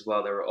joined it as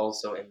well. They were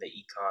also in the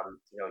ecom,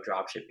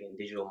 dropshipping,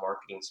 digital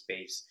marketing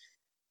space.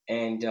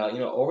 And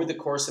over the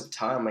course of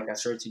time, like I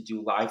started to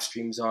do live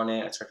streams on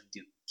it. I started to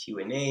do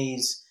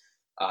Q&As,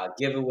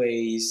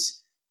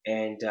 giveaways,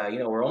 and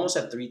we're almost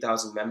at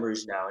 3,000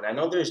 members now. And I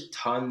know there's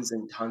tons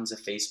and tons of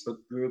Facebook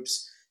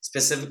groups,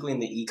 specifically in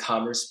the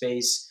e-commerce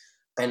space,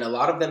 and a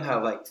lot of them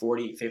have like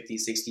 40, 50,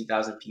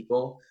 60,000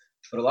 people.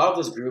 But a lot of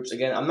those groups,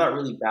 again, I'm not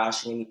really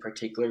bashing any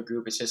particular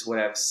group. It's just what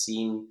I've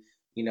seen,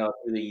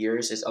 through the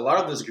years. Is a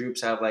lot of those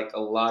groups have like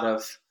a lot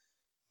of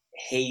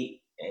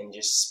hate and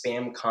just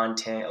spam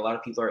content. A lot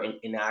of people are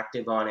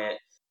inactive on it.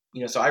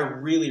 So I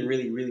really,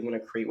 really, really want to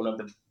create one of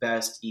the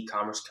best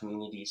e-commerce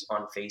communities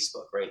on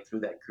Facebook, right,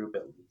 through that group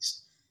at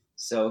least.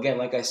 So again,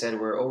 like I said,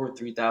 we're over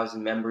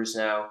 3,000 members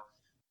now.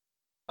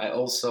 I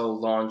also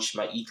launched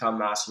my Ecom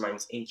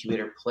Masterminds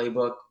Incubator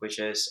Playbook, which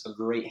is a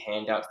great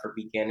handout for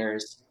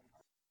beginners.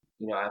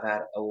 I've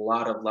had a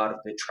lot of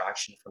good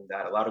traction from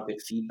that, a lot of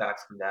good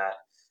feedback from that.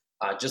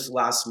 Just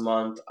last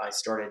month, I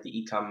started the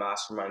Ecom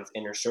Masterminds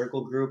Inner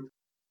Circle group,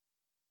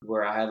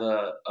 where I have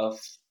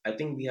I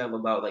think we have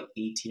about like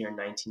 18 or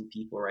 19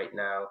 people right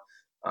now,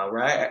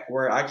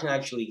 where I can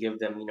actually give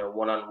them,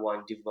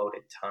 one-on-one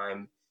devoted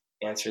time,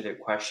 answer their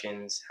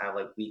questions, have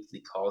like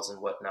weekly calls and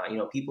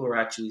whatnot. People are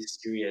actually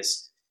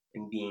serious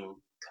in being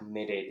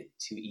committed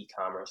to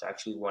e-commerce,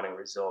 actually wanting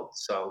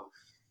results. So,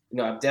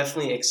 I've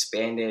definitely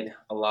expanded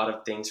a lot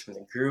of things from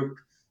the group.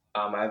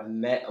 I've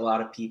met a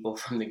lot of people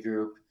from the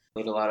group,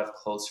 made a lot of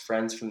close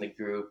friends from the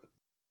group,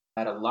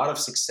 had a lot of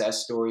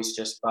success stories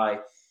just by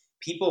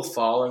people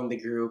following the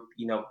group,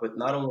 with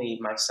not only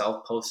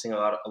myself posting, a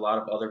lot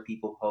of other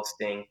people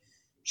posting,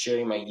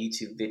 sharing my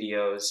YouTube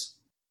videos.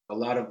 A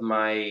lot of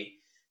my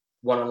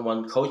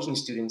one-on-one coaching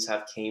students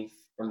have came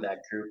from that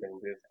group, and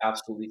we've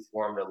absolutely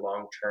formed a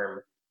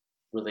long-term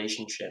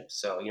relationship.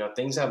 So,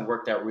 things have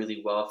worked out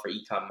really well for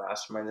Ecom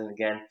Mastermind. And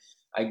again,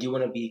 I do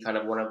want to be kind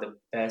of one of the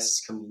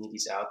best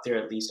communities out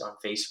there, at least on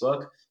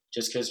Facebook,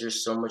 just because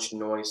there's so much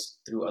noise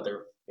through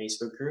other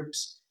Facebook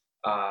groups,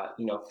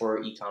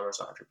 for e-commerce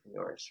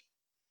entrepreneurs.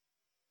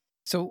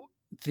 So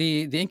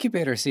the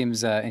incubator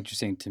seems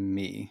interesting to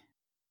me,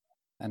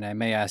 and I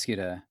may ask you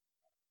to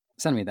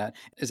send me that.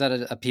 Is that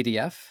a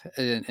PDF,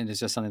 and it's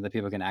just something that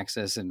people can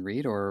access and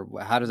read, or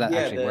how does that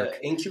actually work?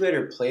 The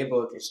Incubator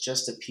Playbook is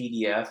just a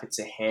PDF. It's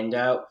a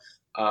handout.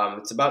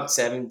 It's about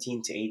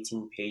 17 to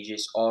 18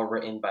 pages, all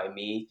written by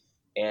me,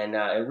 and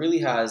it really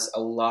has a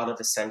lot of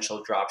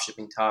essential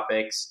dropshipping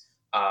topics.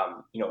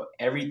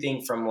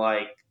 Everything from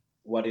like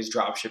what is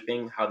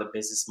dropshipping, how the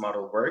business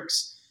model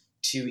works,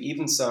 to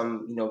even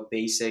some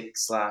basic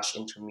 /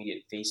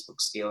 intermediate Facebook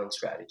scaling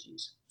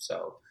strategies.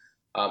 So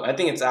I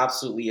think it's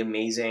absolutely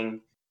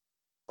amazing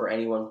for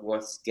anyone who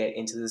wants to get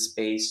into the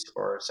space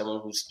or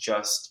someone who's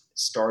just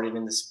started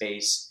in the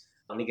space.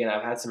 And again,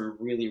 I've had some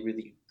really,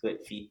 really good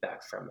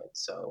feedback from it.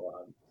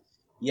 So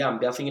yeah, I'm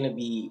definitely going to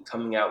be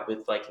coming out with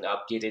like an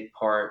updated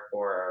part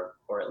or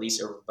at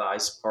least a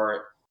revised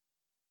part,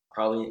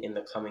 probably in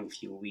the coming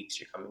few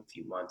weeks or coming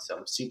few months. So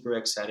I'm super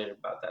excited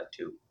about that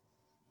too.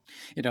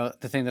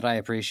 The thing that I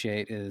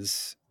appreciate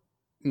is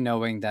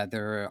knowing that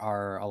there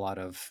are a lot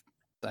of,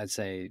 I'd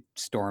say,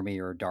 stormy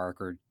or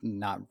dark or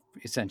not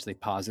essentially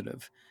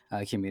positive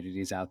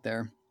communities out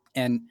there.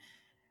 And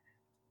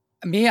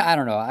me, I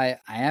don't know. I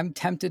am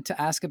tempted to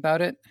ask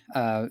about it.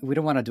 We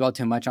don't want to dwell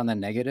too much on the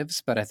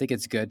negatives, but I think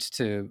it's good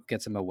to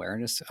get some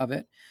awareness of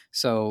it.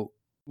 So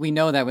we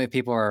know that when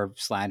people are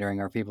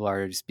slandering or people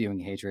are spewing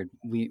hatred,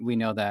 we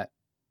know that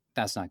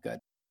that's not good.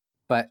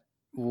 But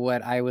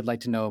what I would like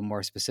to know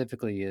more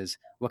specifically is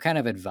what kind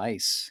of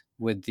advice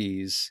would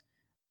these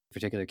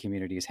particular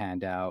communities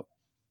hand out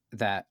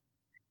that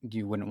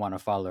you wouldn't want to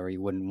follow, or you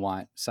wouldn't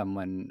want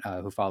someone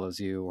who follows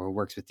you or who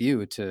works with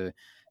you to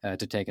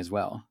take as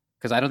well?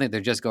 Because I don't think they're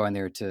just going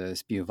there to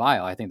spew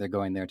vile. I think they're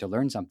going there to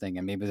learn something,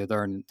 and maybe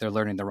they're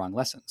learning the wrong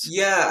lessons.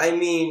 Yeah, I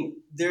mean,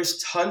 there's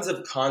tons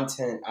of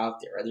content out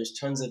there. Right? There's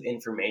tons of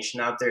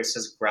information out there. It's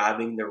just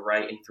grabbing the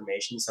right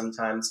information.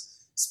 Sometimes,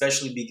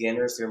 especially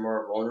beginners, they're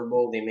more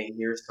vulnerable. They may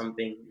hear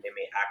something, they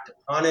may act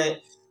upon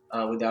it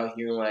without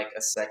hearing like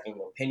a second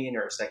opinion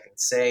or a second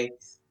say.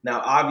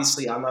 Now,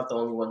 obviously, I'm not the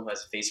only one who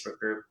has a Facebook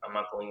group. I'm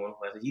not the only one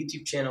who has a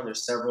YouTube channel.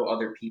 There's several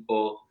other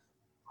people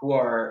who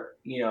are,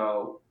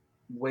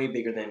 way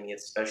bigger than me,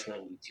 especially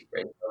on YouTube,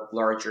 right?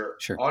 Larger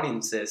Sure.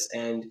 audiences.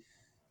 And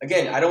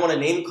again, I don't want to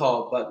name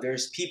call, but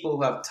there's people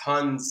who have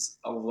tons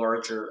of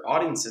larger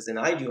audiences than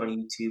I do on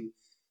YouTube.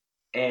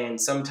 And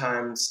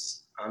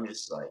sometimes I'm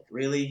just like,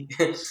 really?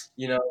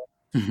 you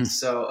know?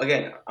 So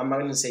again, I'm not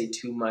going to say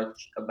too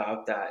much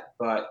about that,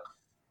 but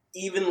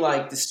even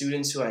like the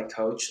students who I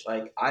coach,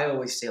 like I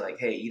always say like,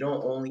 hey, you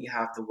don't only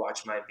have to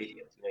watch my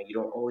videos. You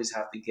don't always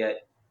have to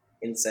get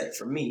insight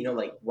from me.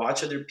 Like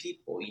watch other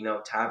people.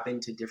 Tap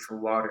into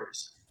different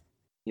waters.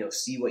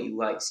 See what you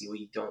like, see what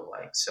you don't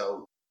like.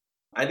 So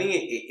I think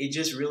it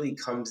just really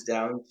comes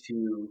down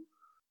to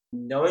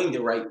knowing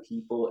the right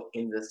people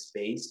in the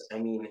space. I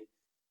mean,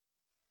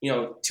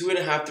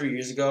 2.5, 3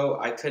 years ago,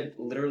 I could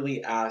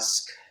literally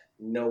ask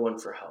no one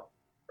for help,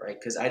 right?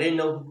 Because I didn't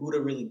know who to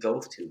really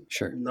go to.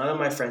 Sure. None of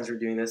my friends were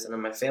doing this, none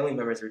of my family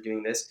members were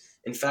doing this.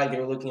 In fact, they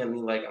were looking at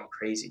me like I'm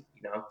crazy.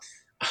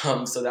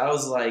 So that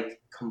was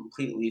like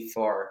completely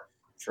far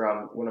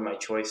from one of my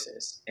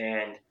choices.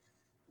 And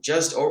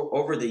just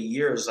over the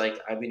years, like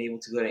I've been able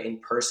to go to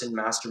in-person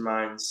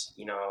masterminds.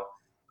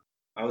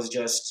 I was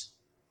just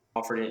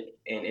offered an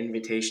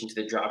invitation to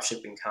the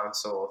Dropshipping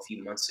Council a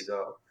few months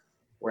ago,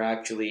 where I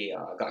actually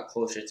got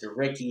closer to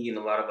Ricky and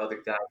a lot of other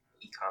guys in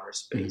the e-commerce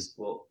space,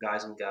 well,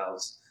 guys and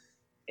gals.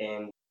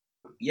 And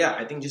yeah,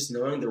 I think just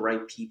knowing the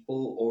right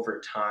people over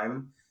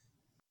time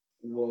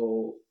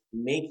will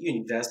make you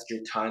invest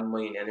your time,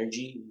 money, and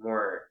energy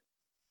more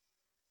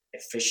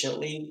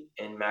efficiently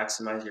and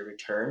maximize your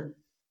return.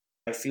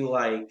 I feel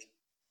like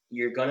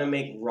you're gonna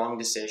make wrong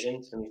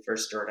decisions when you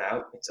first start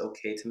out. It's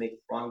okay to make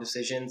wrong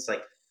decisions.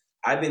 Like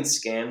I've been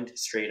scammed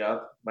straight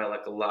up by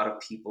like a lot of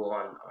people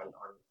on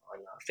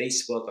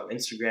Facebook, on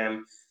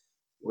Instagram,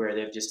 where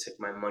they've just took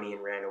my money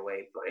and ran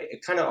away. But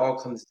it kind of all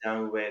comes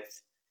down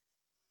with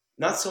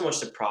not so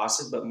much the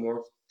process, but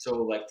more so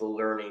like the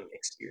learning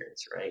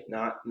experience, right?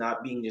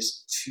 Not being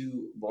just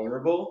too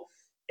vulnerable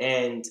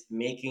and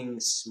making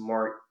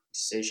smart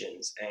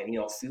decisions. And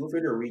feel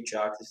free to reach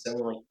out to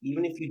someone, like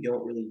even if you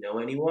don't really know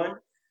anyone,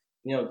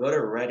 go to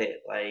Reddit,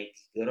 like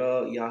go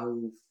to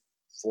Yahoo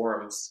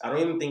forums. I don't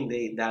even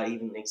think that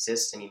even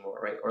exists anymore,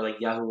 right? Or like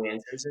Yahoo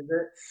Answers, is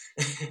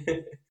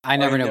it? I Oh,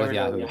 never you know with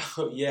never know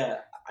Yahoo. Yahoo. Yeah,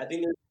 I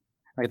think there's.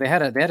 Like they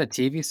had a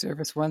TV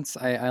service once.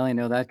 I only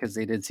know that because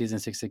they did season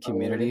 6 of Oh,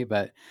 Community, really?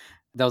 but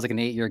that was like an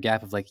 8-year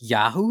gap of like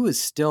Yahoo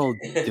is still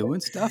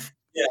doing stuff.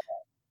 Yeah,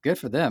 Good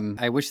for them.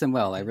 I wish them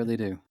well. I really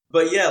do.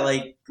 but yeah,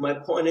 like my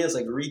point is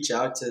like reach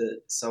out to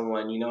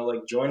someone,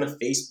 like join a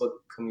Facebook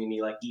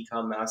community like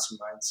Ecom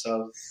Mastermind.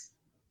 So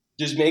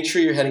just make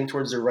sure you're heading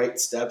towards the right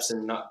steps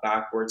and not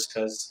backwards,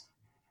 because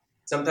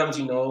sometimes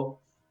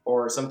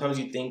or sometimes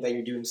you think that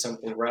you're doing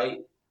something right,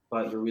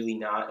 but you're really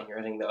not, and you're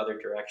heading the other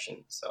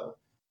direction. So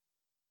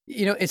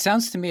It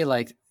sounds to me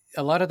like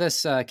a lot of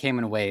this came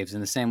in waves, in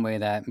the same way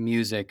that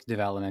music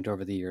development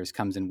over the years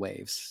comes in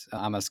waves.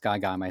 I'm a ska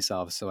guy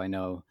myself, so I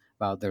know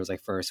about there was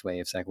like first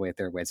wave, second wave,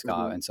 third wave ska,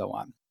 mhm. and so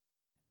on.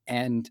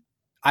 And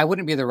I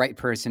wouldn't be the right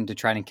person to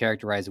try and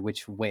characterize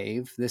which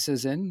wave this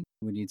is in.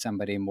 We need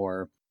somebody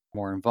more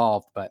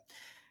involved, but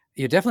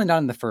you're definitely not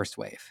in the first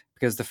wave,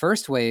 because the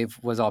first wave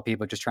was all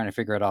people just trying to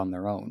figure it out on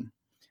their own.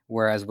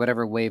 Whereas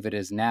whatever wave it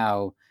is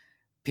now,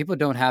 people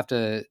don't have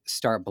to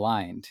start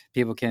blind.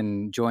 People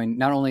can join,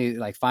 not only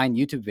like find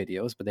YouTube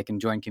videos, but they can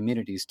join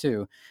communities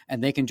too.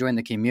 And they can join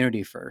the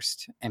community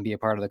first and be a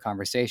part of the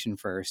conversation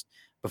first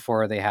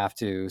before they have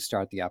to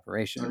start the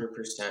operation.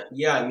 100%.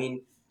 Yeah,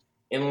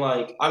 and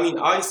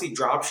obviously,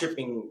 drop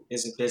shipping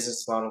is a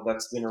business model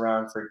that's been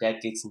around for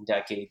decades and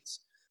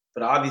decades.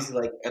 But obviously,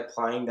 like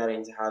applying that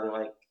into having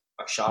like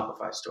a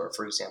Shopify store,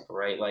 for example,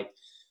 right? Like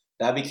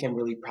that became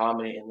really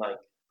prominent in like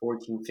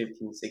 14,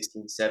 15,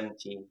 16,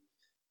 17.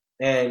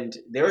 And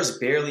there was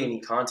barely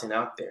any content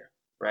out there,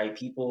 right?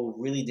 People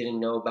really didn't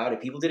know about it.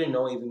 People didn't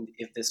know even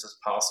if this was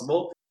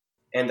possible.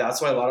 And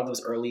that's why a lot of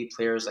those early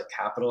players like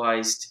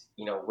capitalized,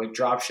 with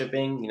drop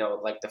shipping,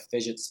 like the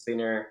fidget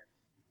spinner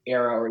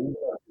era, or even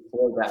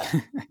before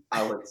that,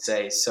 I would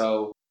say.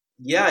 So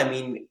yeah,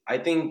 I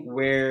think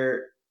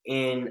we're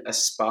in a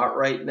spot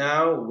right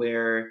now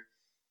where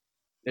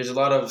there's a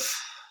lot of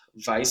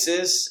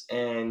vices,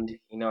 and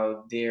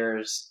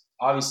there's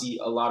obviously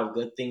a lot of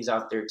good things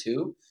out there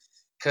too,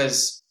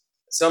 because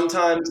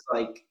sometimes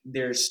like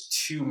there's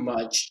too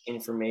much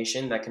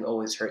information that can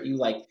always hurt you.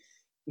 Like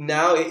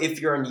now,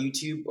 if you're on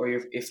YouTube or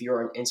if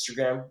you're on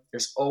Instagram,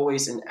 there's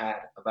always an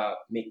ad about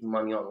making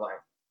money online,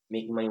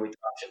 making money with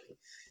dropshipping.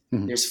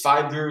 Mhm. There's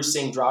 5 gurus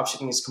saying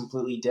dropshipping is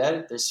completely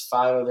dead. There's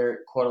 5 other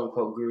quote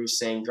unquote gurus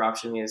saying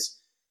dropshipping is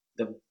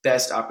the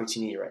best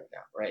opportunity right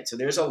now, right? So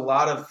there's a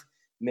lot of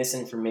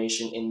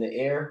misinformation in the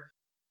air,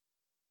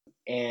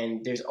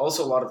 and there's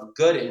also a lot of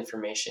good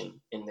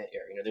information in the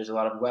air. There's a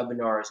lot of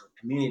webinars and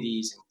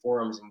communities and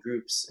forums and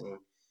groups and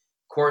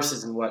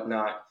courses and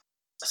whatnot.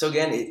 So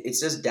again,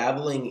 it's just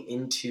dabbling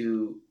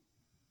into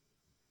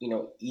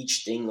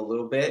each thing a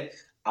little bit.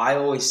 I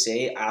always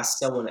say ask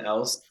someone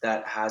else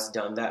that has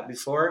done that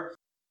before.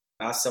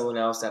 Ask someone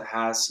else that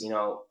has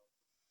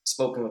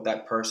spoken with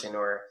that person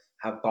or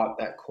have bought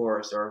that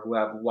course or who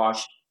have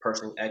watched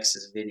person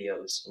X's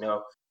videos, you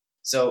know?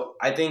 So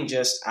I think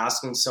just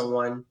asking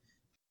someone,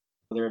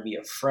 whether it be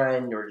a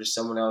friend or just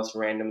someone else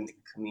random in the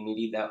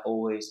community, that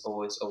always,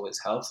 always, always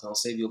helps. And it'll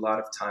save you a lot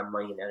of time,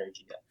 money, and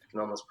energy. I can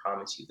almost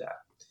promise you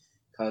that.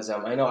 Because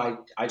I know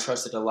I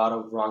trusted a lot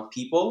of wrong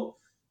people,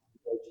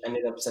 which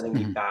ended up setting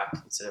me Mhm. back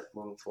instead of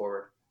moving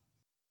forward.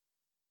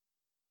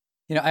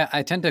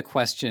 I tend to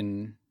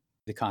question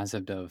the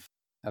concept of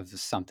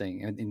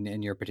something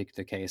in your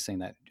particular case, saying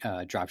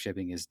that drop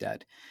shipping is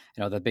dead.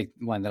 The big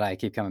one that I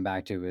keep coming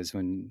back to is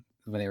when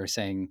they were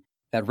saying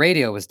that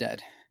radio was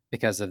dead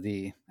because of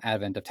the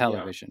advent of Yeah.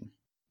 television.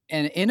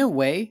 And in a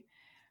way,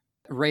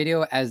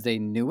 radio as they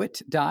knew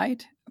it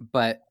died,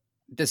 but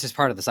this is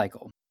part of the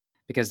cycle,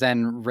 because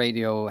then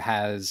radio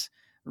has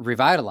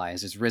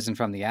revitalized, it's risen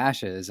from the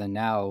ashes, and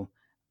now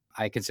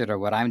I consider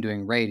what I'm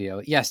doing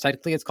radio. Yes,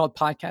 technically it's called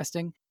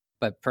podcasting,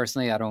 but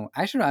personally, I don't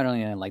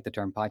even like the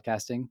term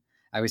podcasting.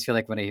 I always feel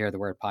like when I hear the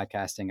word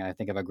podcasting, I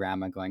think of a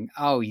grandma going,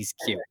 "Oh, he's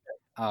cute.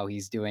 Oh,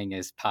 he's doing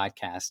his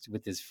podcast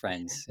with his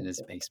friends in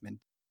his basement.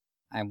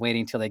 I'm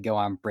waiting till they go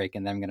on break,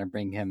 and then I'm going to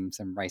bring him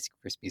some Rice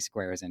Krispie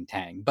squares and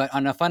Tang." But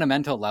on a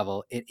fundamental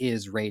level, it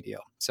is radio.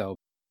 So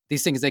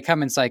these things, they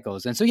come in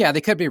cycles, and so yeah,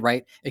 they could be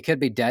right. It could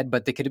be dead,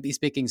 but they could be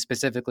speaking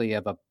specifically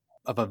of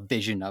a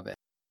vision of it,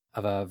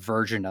 of a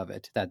version of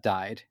it that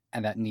died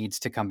and that needs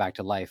to come back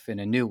to life in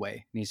a new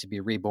way, needs to be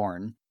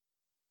reborn.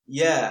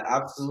 Yeah,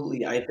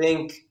 absolutely. I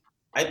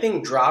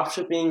think drop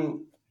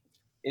shipping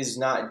is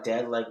not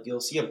dead. Like you'll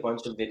see a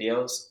bunch of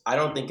videos. I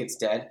don't think it's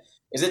dead.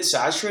 Is it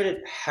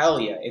saturated? Hell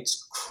yeah.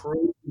 It's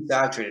crazy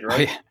saturated, Oh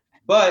right? yeah.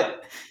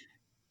 But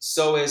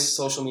so is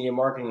social media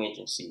marketing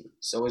agency.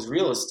 So is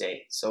real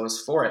estate. So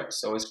is Forex.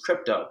 So is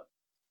crypto.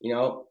 You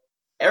know,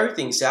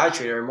 everything's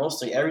saturated, or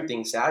mostly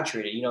everything's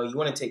saturated. You know, you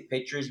want to take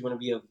pictures, you want to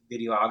be a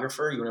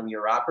videographer, you want to be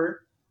a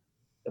rapper.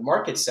 The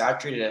market's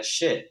saturated as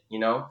shit, you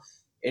know?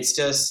 It's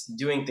just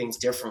doing things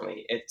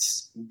differently.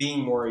 It's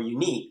being more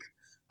unique.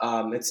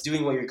 It's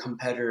doing what your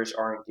competitors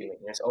aren't doing.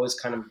 It's always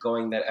kind of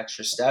going that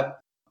extra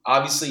step.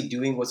 Obviously,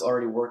 doing what's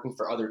already working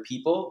for other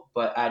people,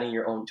 but adding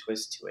your own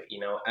twist to it, you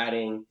know,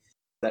 adding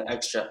that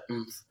extra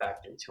oomph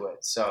factor to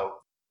it. So,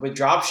 with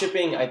drop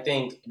shipping, I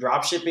think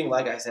drop shipping,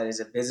 like I said, is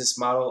a business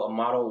model. A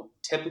model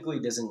typically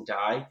doesn't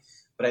die.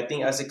 But I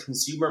think as the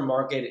consumer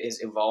market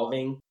is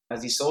evolving,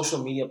 as these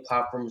social media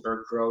platforms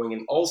are growing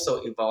and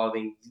also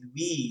evolving,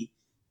 we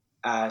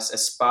as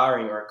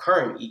aspiring or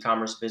current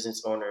e-commerce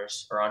business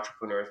owners or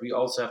entrepreneurs, we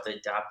also have to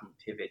adapt and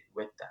pivot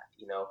with that.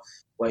 You know,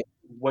 like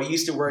what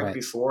used to work Right.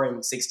 before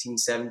in 16,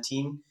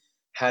 17,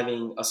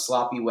 having a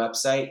sloppy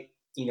website,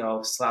 you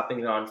know,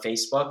 slapping it on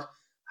Facebook,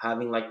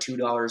 having like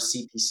 $2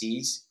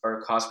 CPCs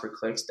or cost per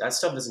clicks, that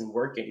stuff doesn't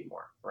work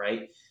anymore,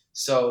 right?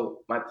 So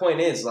my point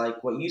is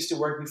like what used to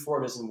work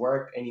before doesn't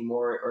work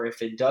anymore, or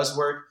if it does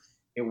work,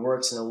 it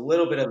works in a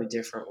little bit of a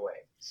different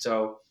way.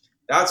 So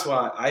that's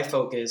why I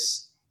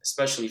focus,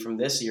 especially from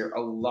this year,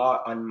 a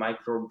lot on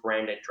micro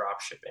branded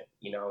drop shipping,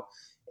 you know,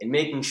 and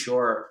making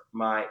sure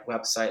my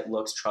website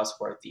looks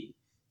trustworthy,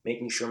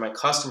 making sure my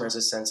customer has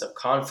a sense of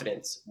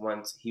confidence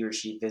once he or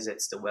she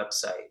visits the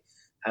website,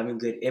 having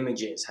good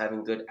images,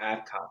 having good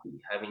ad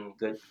copy, having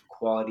good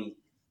quality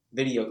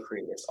video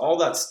creatives. All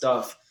that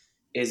stuff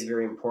is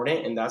very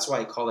important. And that's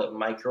why I call it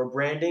micro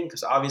branding,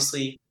 because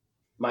obviously Mhm.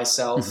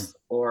 myself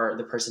or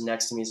the person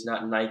next to me is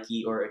not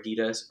Nike or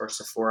Adidas or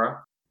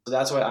Sephora. So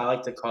that's why I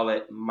like to call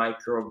it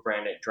micro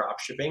branded drop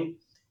shipping.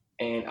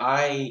 And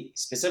I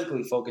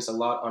specifically focus a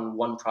lot on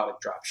one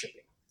product drop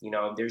shipping. You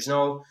know, there's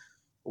no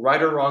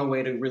right or wrong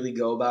way to really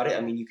go about it.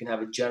 I mean, you can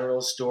have a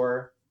general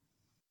store,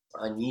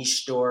 a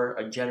niche store,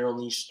 a general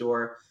niche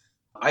store.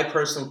 I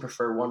personally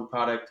prefer one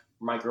product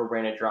micro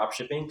branded drop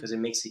shipping because it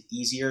makes it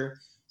easier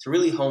to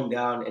really hone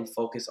down and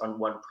focus on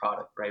one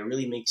product, right? It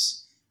really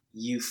makes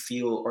you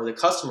feel, or the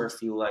customer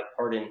feel like,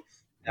 pardon,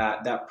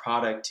 that that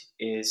product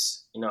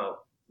is, you know,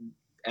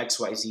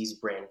 XYZ's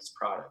brand's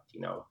product, you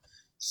know.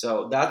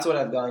 So that's what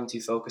I've gotten to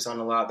focus on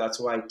a lot. That's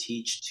why I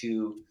teach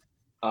to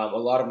a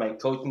lot of my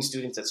coaching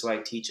students. That's why I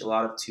teach a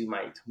lot of to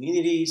my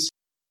communities.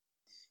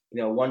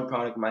 You know, one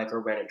product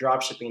micro branded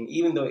drop shipping.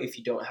 Even though if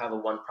you don't have a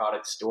one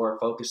product store,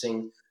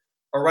 focusing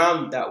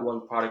around that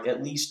one product,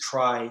 at least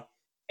try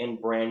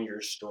and brand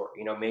your store.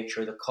 You know, make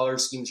sure the color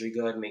schemes are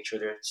good. Make sure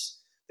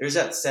there's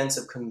that sense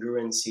of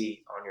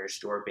congruency on your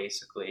store.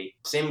 Basically,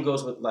 same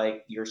goes with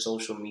like your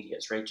social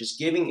medias, right? Just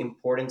giving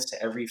importance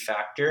to every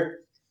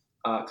factor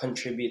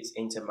contributes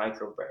into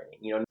micro branding.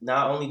 You know,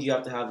 not only do you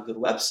have to have a good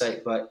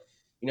website, but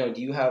you know,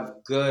 do you have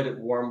good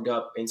warmed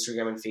up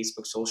Instagram and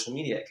Facebook social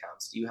media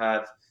accounts? Do you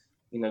have,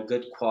 you know,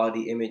 good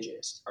quality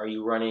images? Are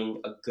you running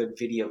a good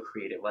video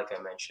creative, like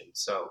I mentioned?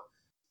 So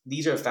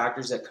these are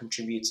factors that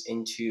contributes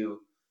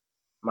into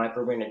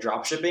micro branded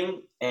drop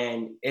shipping,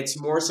 and it's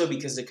more so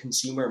because the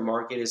consumer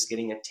market is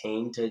getting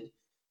attained to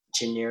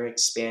generic,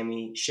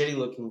 spammy, shitty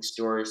looking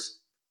stores.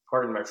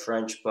 Pardon my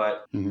French,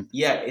 but Mhm.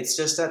 yeah, it's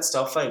just that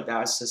stuff like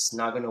that's just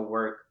not going to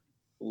work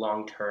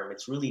long term.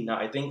 It's really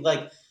not. I think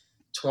like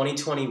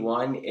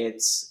 2021,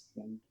 it's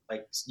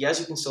like yes,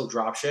 you can still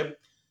drop ship,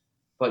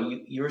 but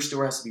your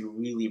store has to be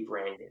really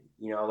branded.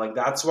 Like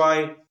that's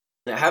why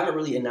I haven't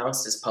really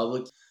announced this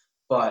public,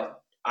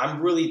 but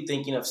I'm really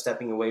thinking of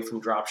stepping away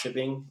from drop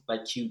shipping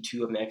like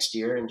Q2 of next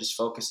year and just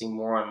focusing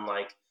more on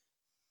like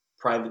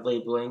private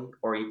labeling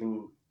or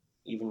even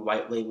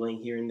white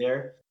labeling here and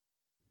there.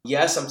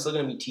 Yes, I'm still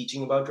going to be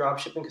teaching about drop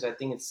shipping because I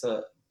think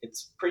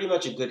it's pretty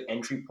much a good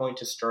entry point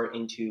to start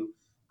into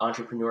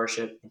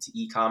entrepreneurship, into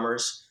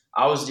e-commerce.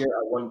 I was there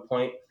at one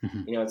point.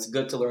 Mhm. It's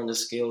good to learn the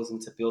skills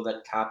and to build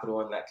that capital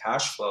and that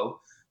cash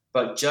flow.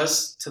 But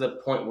just to the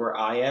point where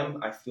I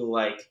am, I feel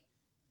like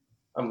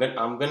I'm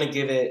gonna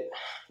give it,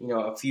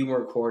 a few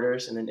more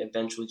quarters and then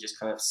eventually just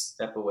kind of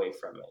step away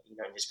from it, and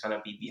just kind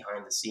of be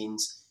behind the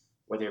scenes,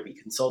 whether it be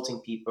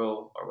consulting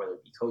people or whether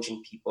it be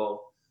coaching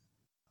people.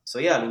 So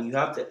yeah, I mean, you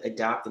have to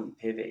adapt and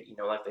pivot.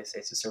 Like they say,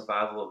 it's the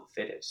survival of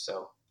the fittest.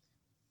 So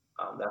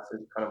that's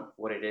kind of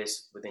what it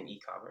is within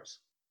e-commerce.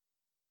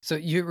 So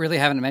you really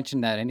haven't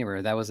mentioned that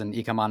anywhere. That was an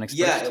Ecomonics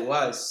Yeah, first? it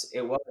was.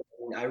 It was. I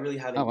mean, I really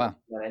Oh, haven't wow.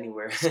 mentioned that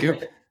anywhere.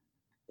 Scoop.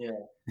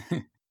 Yeah.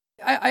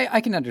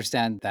 I can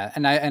understand that.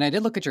 And I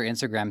did look at your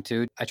Instagram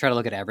too. I try to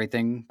look at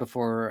everything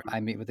before I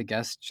meet with a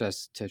guest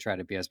just to try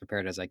to be as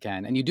prepared as I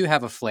can. And you do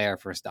have a flair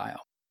for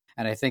style.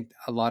 And I think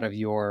a lot of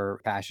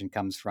your passion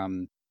comes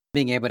from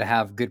being able to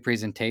have good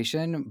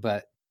presentation,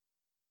 but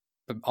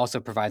also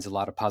provides a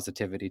lot of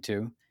positivity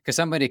too. Because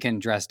somebody can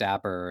dress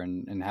dapper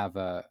and have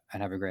a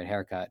great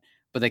haircut,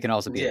 but they can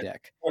also be a Yeah.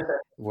 dick.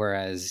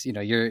 Whereas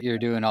you're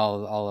doing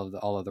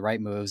all of the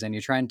right moves, and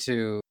you're trying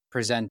to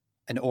present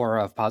an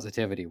aura of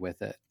positivity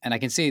with it. And I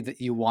can see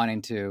that you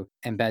wanting to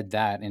embed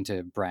that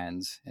into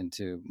brands,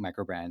 into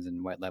micro brands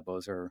and white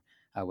labels or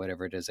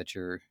whatever it is that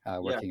you're Yeah.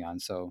 working on.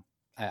 So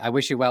I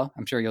wish you well.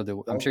 I'm sure you'll do.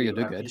 I'm Thank sure you'll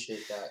you. do I good.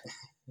 appreciate that.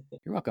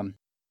 You're welcome.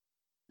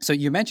 So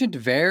you mentioned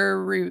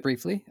very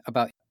briefly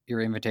about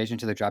your invitation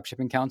to the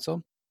Dropshipping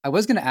Council. I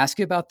was going to ask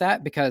you about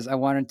that because I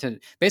wanted to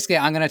basically,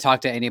 I'm going to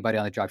talk to anybody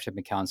on the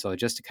Dropshipping Council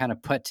just to kind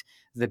of put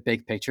the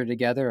big picture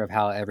together of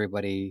how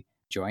everybody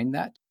joined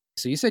that.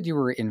 So you said you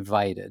were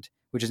invited,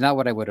 which is not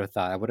what I would have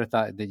thought. I would have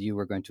thought that you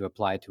were going to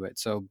apply to it.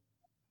 So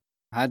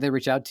how did they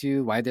reach out to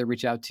you? Why did they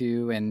reach out to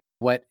you? And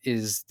what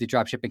is the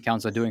Dropshipping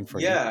Council doing for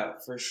you? Yeah,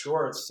 for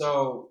sure.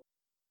 So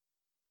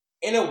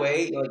in a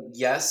way, like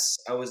yes,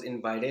 I was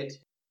invited,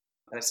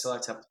 but I still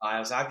had to apply. I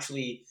was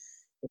actually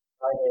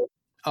invited.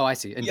 Oh, I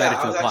see. Yeah, Invited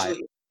I to was apply.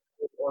 actually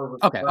or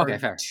Okay,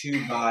 referred fair.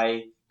 to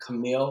by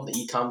Camille, the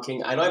Ecom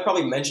King. I know I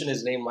probably mentioned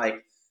his name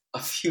like a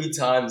few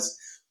times,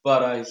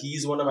 but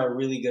he's one of my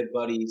really good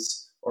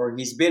buddies, or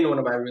he's been one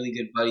of my really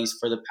good buddies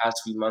for the past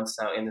few months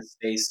now in the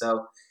space.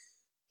 So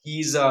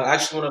he's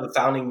actually one of the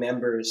founding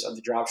members of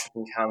the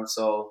Dropshipping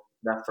Council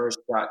that first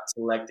got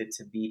selected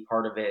to be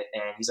part of it.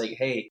 And he's like,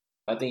 hey,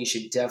 I think you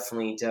should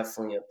definitely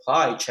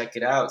apply, check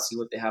it out, see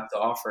what they have to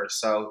offer.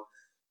 So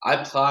I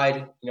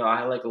applied. I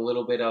had like a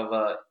little bit of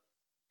a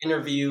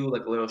interview,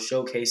 like a little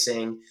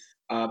showcasing.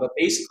 But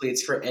basically,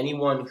 it's for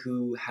anyone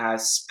who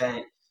has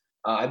spent,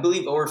 I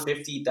believe, over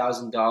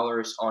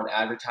 $50,000 on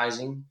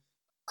advertising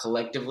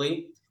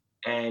collectively,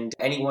 and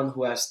anyone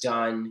who has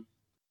done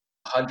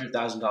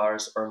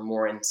 $100,000 or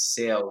more in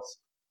sales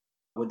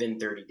within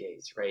 30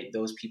 days, right?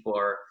 Those people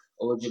are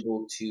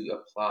eligible to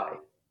apply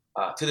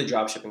to the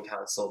Dropshipping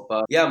Council.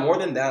 But yeah, more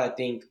than that, I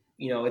think,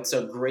 it's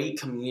a great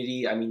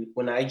community. I mean,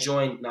 when I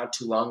joined not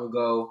too long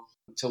ago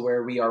to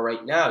where we are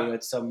right now,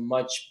 it's a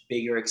much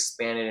bigger,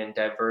 expanded, and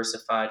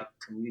diversified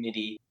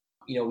community.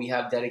 We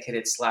have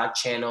dedicated Slack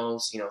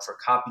channels, for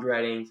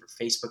copywriting, for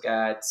Facebook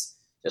ads,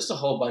 just a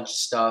whole bunch of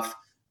stuff.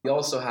 We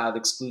also have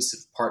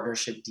exclusive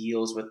partnership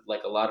deals with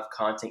like a lot of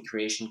content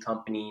creation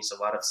companies,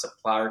 a lot of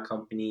supplier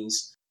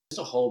companies, just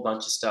a whole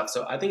bunch of stuff.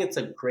 So I think it's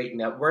a great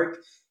network,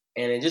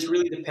 and it just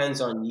really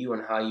depends on you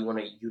and how you want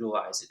to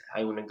utilize it,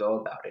 how you want to go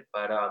about it.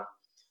 But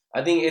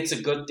I think it's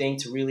a good thing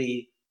to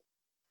really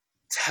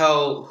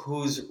tell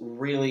who's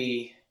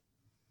really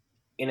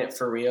in it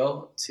for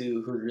real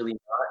to who's really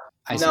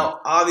I not. see. Now,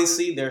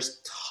 obviously,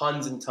 there's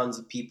tons and tons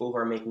of people who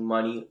are making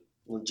money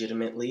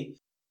legitimately,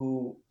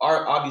 who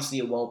are obviously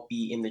it won't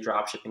be in the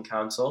dropshipping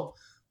council,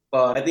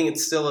 but I think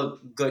it's still a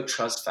good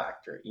trust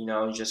factor,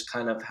 just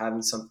kind of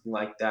having something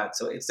like that.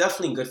 So it's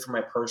definitely good for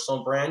my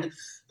personal brand.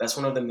 That's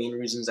one of the main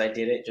reasons I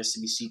did it, just to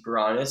be super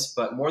honest.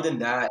 But more than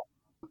that,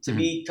 to Mhm.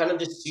 be kind of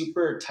just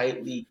super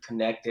tightly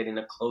connected in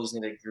a close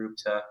knit group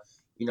to,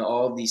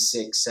 all of these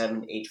 6,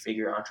 7, 8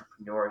 figure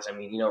entrepreneurs. I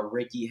mean,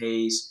 Ricky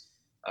Hayes,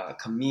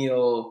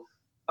 Camille,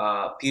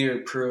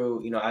 Peter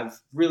Crew. I've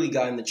really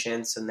gotten the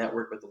chance to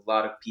network with a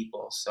lot of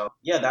people. So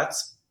yeah,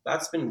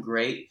 that's been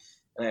great,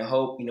 and I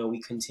hope we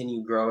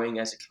continue growing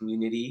as a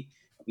community.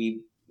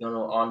 We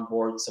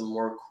onboard some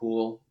more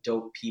cool,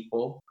 dope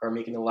people who are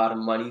making a lot of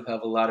money, who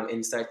have a lot of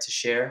insight to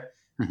share.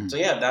 Mhm. So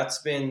yeah,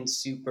 that's been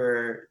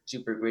super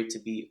super great to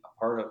be a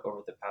part of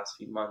over the past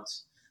few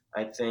months.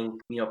 I think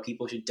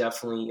people should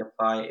definitely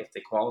apply if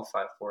they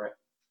qualify for it.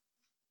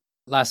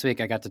 Last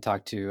week, I got to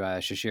talk to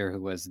Shashir, who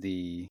was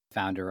the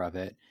founder of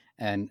it.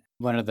 And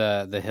one of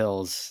the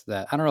hills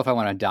that I don't know if I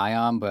want to die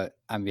on, but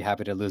I'd be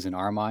happy to lose an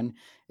arm on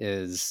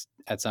is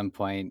at some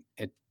point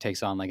it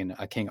takes on like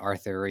a King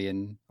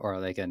Arthurian or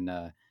like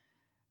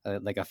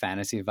a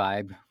fantasy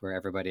vibe where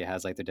everybody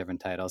has like their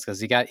different titles,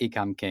 because you got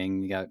Ecom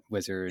King, you got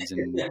wizards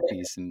and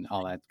beasts and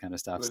all that kind of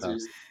stuff. So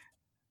Wizards.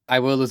 I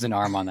will lose an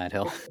arm on that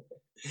hill.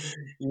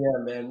 Yeah,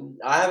 man.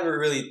 I haven't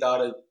really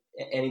thought of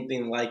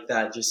anything like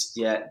that just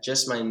yet.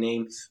 Just my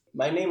name.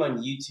 My name on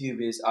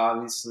YouTube is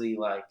obviously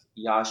like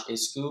Yash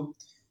Isku,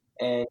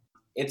 and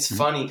it's Mhm,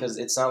 funny because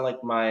it's not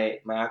like my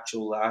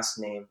actual last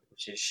name,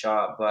 which is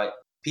Shah, but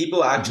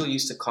people mhm. actually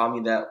used to call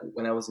me that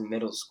when I was in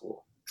middle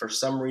school. For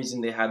some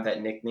reason, they had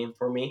that nickname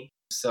for me.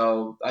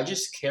 So I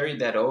just carried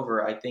that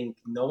over. I think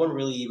no one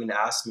really even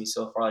asked me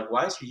so far, like,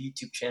 why is your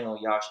YouTube channel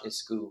Yash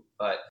Isku?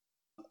 But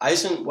I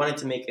just wanted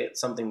to make it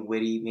something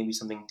witty, maybe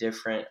something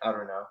different. I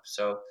don't know.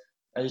 So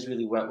I just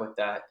really went with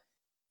that.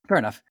 Fair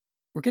enough.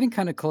 We're getting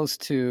kind of close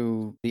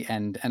to the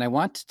end, and I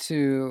want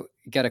to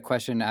get a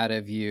question out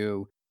of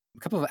you, a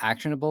couple of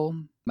actionable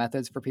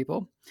methods for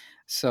people.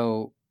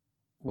 So,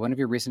 one of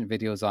your recent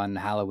videos on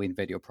Halloween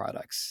video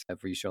products,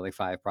 where you show like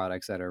 5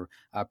 products that are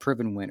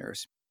proven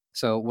winners.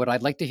 So, what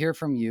I'd like to hear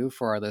from you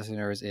for our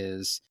listeners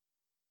is,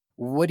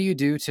 what do you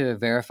do to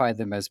verify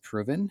them as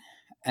proven?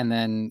 And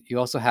then you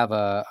also have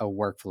a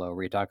workflow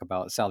where you talk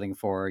about selling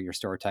for your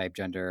store type,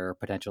 gender,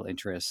 potential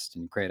interest,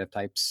 and creative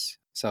types.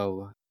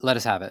 So let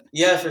us have it.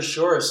 Yeah, for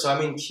sure. So I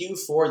mean,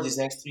 Q4, these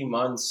next 3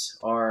 months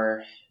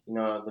are,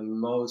 the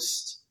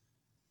most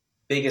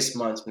biggest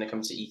months when it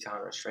comes to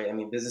e-commerce, right? I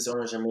mean, business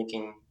owners are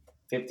making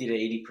 50 to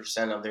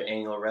 80% of their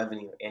annual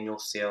revenue, annual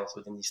sales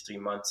within these 3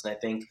 months. And I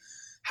think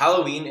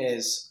Halloween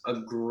is a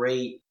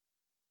great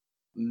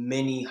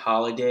mini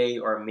holiday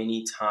or a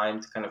mini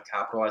time to kind of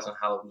capitalize on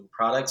Halloween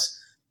products.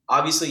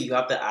 Obviously, you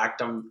have to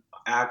act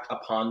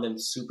upon them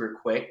super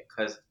quick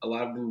because a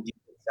lot of them do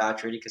get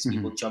saturated because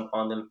people Mhm. jump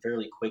on them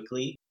fairly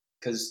quickly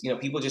because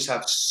people just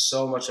have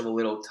so much of a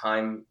little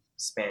time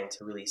span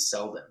to really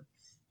sell them.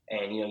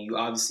 And you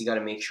obviously got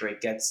to make sure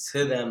it gets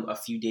to them a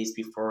few days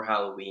before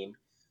Halloween,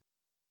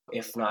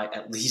 if not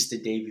at least a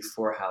day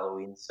before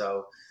Halloween.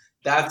 So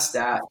that's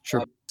that.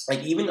 Sure.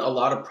 Like even a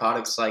lot of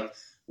products, like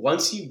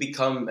once you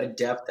become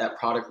adept at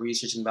product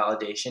research and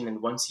validation,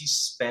 and once you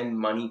spend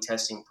money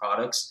testing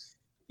products,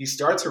 you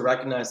start to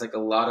recognize like a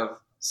lot of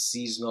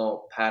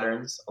seasonal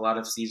patterns, a lot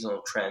of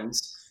seasonal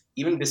trends.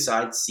 Even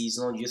besides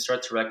seasonal, you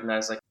start to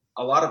recognize like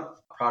a lot of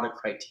product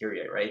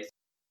criteria, right?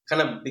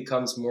 Kind of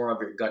becomes more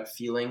of your gut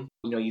feeling.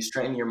 You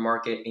strengthen your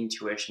market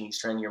intuition, you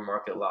strengthen your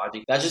market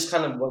logic. That's just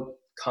kind of what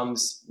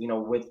comes,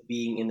 with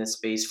being in this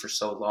space for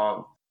so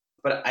long.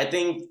 But I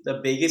think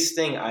the biggest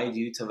thing I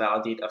do to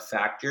validate a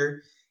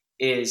factor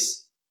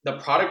is the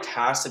product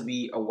has to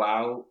be a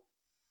wow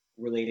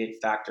related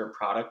factor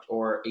product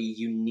or a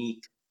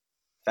unique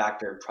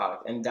factor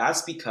product. And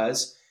that's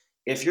because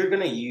if you're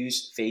going to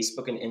use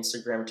Facebook and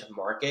Instagram to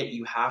market,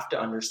 you have to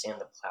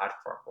understand the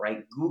platform,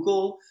 right?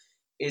 Google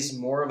is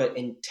more of an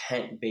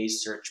intent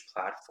based search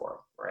platform,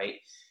 right?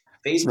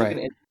 Facebook and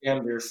Right.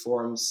 Instagram, they're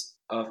forms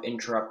of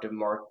interruptive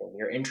marketing.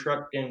 You're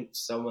interrupting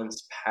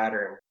someone's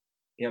pattern.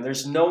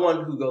 There's no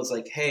one who goes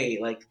like, hey,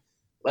 like,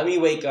 let me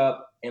wake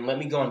up and let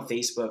me go on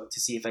Facebook to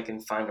see if I can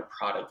find a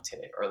product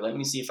today, or let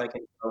me see if I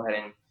can go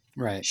ahead and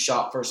Right.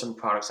 shop for some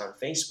products on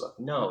Facebook.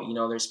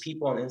 No, there's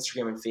people on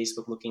Instagram and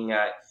Facebook looking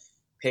at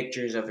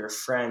pictures of their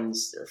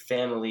friends, their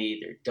family,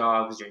 their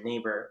dogs, their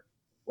neighbor,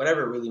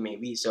 whatever it really may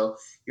be. So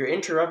you're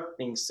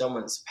interrupting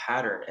someone's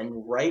pattern.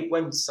 And right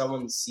when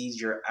someone sees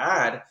your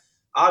ad,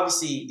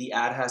 obviously the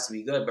ad has to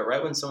be good, but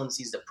right when someone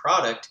sees the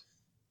product,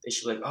 they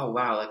should be like, oh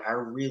wow, like I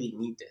really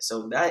need this.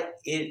 So that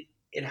it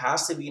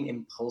has to be an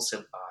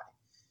impulsive buy,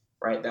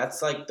 right?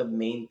 That's like the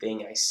main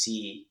thing I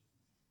see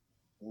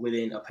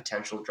within a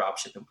potential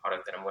dropshipping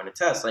product that I'm going to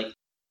test. Like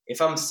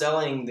if I'm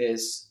selling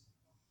this,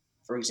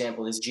 for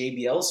example, this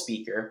JBL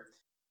speaker,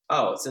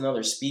 oh, it's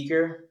another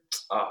speaker.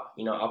 Oh,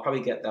 I'll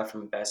probably get that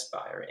from Best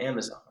Buy or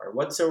Amazon. Or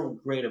what's so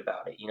great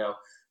about it?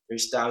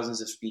 There's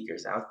thousands of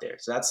speakers out there.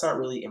 So that's not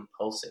really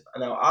impulsive.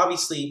 Now,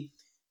 obviously,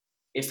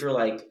 if you're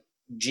like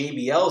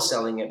JBL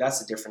selling it,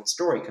 that's a different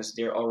story because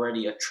they're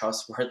already a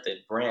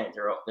trustworthy brand.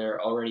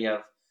 They're already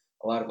have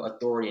a lot of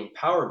authority and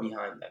power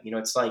behind them.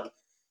 It's like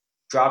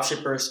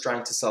dropshippers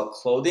trying to sell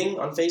clothing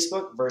on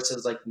Facebook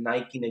versus like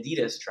Nike and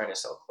Adidas trying to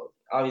sell clothing.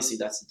 Obviously,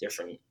 that's a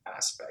different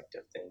aspect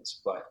of things.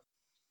 But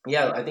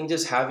yeah, I think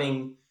just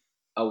having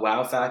a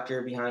wow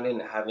factor behind it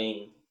and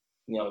having,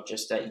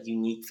 just that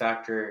unique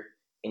factor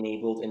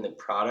enabled in the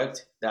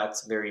product,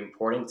 that's very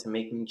important to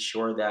making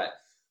sure that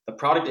the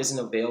product isn't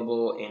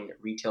available in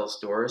retail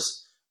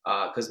stores.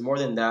 Because more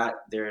than that,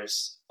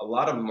 there's a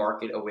lot of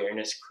market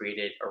awareness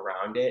created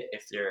around it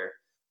if they're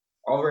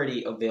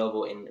already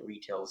available in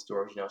retail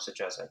stores, such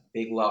as like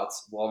Big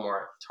Lots,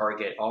 Walmart,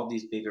 Target, all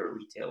these bigger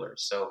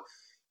retailers. So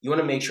you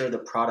want to make sure the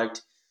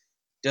product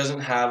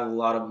doesn't have a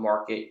lot of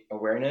market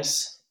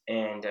awareness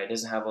and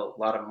doesn't have a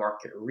lot of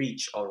market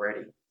reach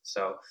already.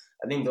 So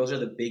I think those are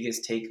the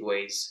biggest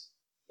takeaways,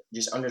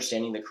 just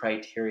understanding the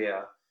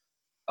criteria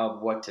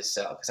of what to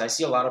sell. Because I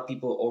see a lot of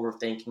people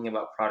overthinking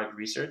about product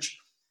research.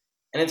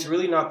 And it's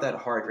really not that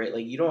hard, right?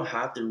 Like you don't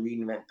have to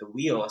reinvent the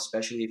wheel,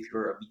 especially if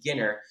you're a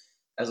beginner.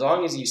 As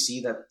long as you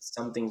see that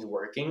something's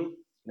working,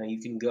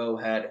 you can go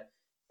ahead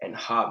and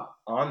hop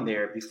on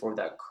there before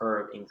that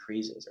curve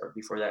increases or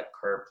before that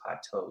curve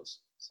plateaus.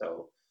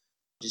 So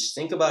just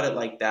think about it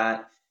like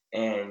that.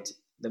 And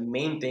the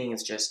main thing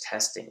is just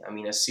testing. I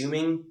mean,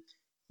 assuming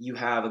you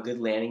have a good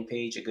landing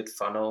page, a good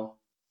funnel,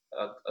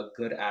 a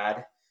good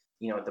ad,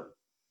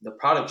 the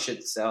product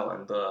should sell.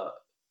 And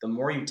the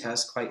more you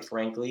test, quite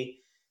frankly,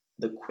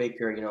 the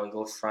quicker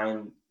you'll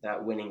find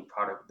that winning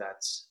product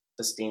that's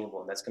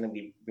sustainable and that's going to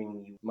be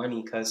bringing you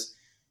money. Because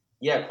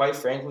yeah, quite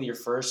frankly, your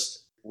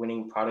first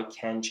winning product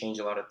can change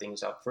a lot of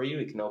things up for you.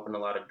 It can open a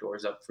lot of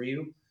doors up for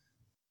you.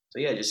 So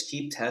yeah, just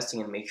keep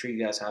testing and make sure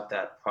you guys have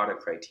that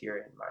product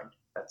criteria in mind.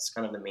 That's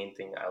kind of the main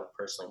thing I would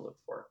personally look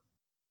for.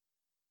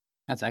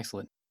 That's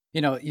excellent.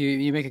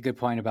 You make a good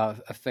point about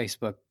a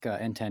Facebook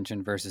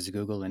intention versus a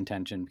Google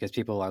intention, because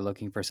people are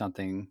looking for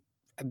something,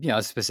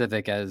 as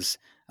specific as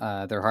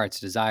their heart's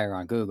desire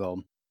on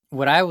Google.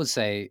 What I would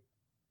say,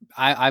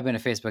 I've been a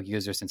Facebook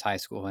user since high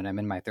school, and I'm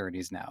in my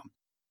 30s now.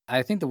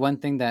 I think the one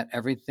thing that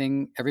every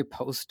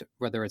post,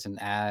 whether it's an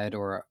ad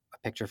or a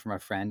picture from a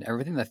friend,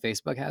 everything that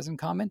Facebook has in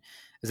common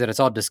is that it's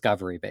all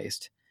discovery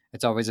based.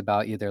 It's always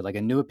about either like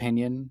a new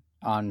opinion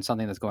on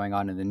something that's going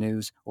on in the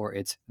news, or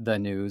it's the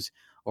news,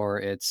 or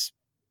it's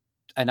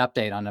an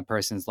update on a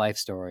person's life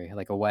story,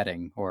 like a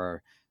wedding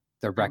or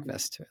their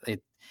breakfast.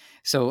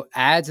 So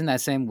ads in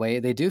that same way,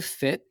 they do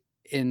fit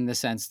in the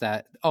sense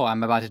that, oh,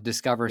 I'm about to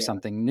discover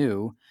something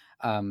new.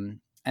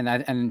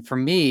 And for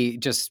me,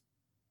 just,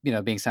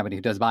 being somebody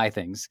who does buy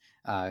things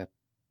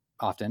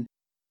often,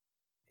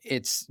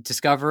 it's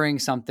discovering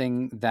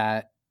something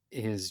that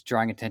is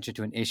drawing attention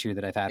to an issue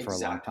that I've had for a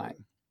long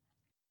time.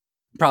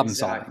 Problem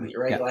solving.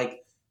 Right? Yeah. Like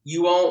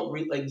you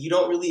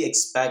don't really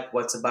expect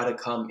what's about to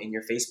come in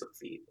your Facebook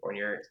feed or in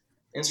your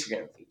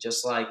Instagram feed.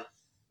 Just like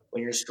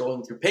when you're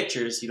scrolling through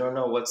pictures, you don't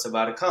know what's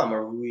about to come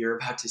or who you're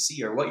about to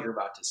see or what you're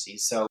about to see.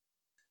 So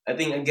I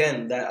think,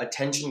 again, that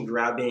attention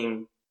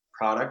grabbing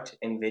product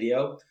and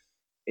video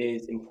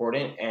is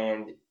important.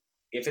 And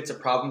if it's a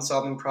problem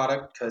solving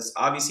product, because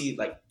obviously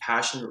like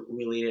passion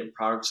related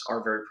products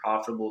are very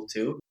profitable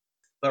too.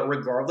 But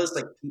regardless,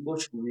 like people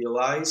should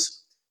realize,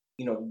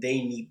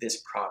 they need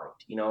this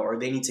product, or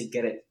they need to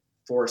get it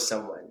for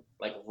someone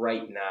like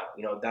right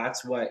now.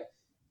 That's what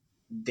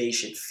they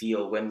should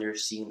feel when they're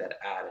seeing that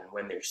ad and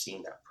when they're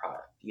seeing that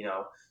product,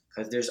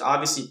 because there's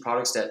obviously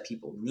products that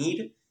people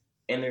need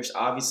and there's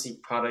obviously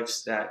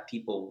products that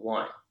people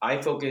want.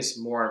 I focus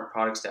more on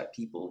products that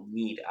people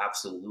need,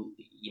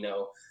 absolutely.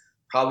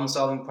 Problem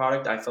solving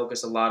product, I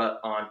focus a lot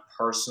on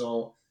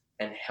personal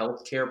and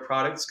healthcare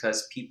products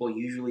because people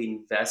usually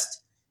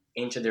invest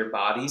into their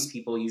bodies.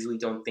 People usually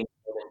don't think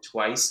more than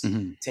twice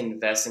to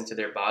invest into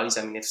their bodies.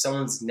 I mean, if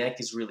someone's neck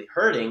is really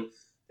hurting,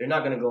 they're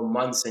not going to go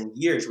months and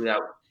years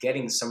without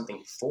getting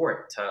something for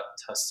it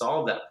to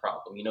solve that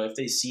problem. If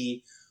they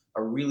see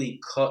a really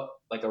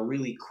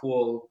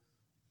cool,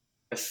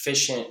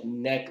 efficient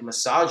neck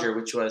massager,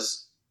 which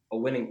was a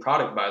winning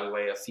product, by the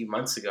way, a few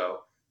months ago,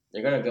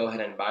 they're going to go ahead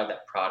and buy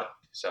that product.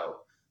 So,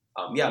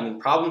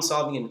 problem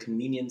solving and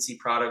conveniency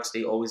products,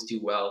 they always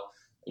do well.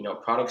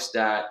 Products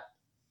that,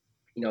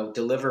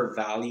 deliver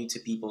value to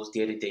people's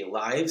day-to-day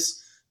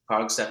lives,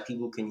 products that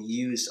people can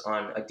use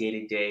on a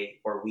day-to-day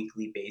or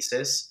weekly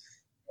basis,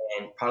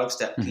 and products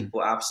that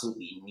people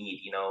absolutely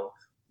need.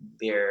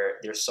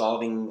 They're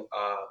solving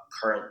a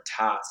current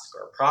task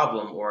or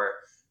problem, or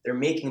they're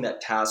making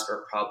that task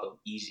or problem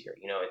easier.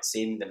 It's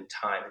saving them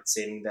time. It's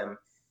saving them,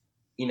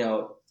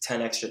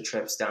 10 extra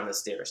trips down the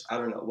stairs. I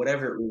don't know,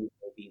 whatever it really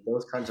may be.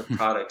 Those kinds of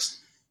products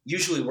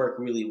usually work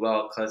really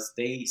well because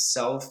they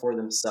sell for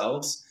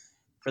themselves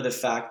for the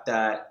fact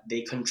that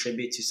they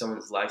contribute to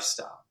someone's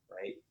lifestyle,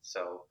 right?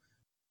 So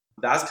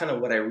that's kind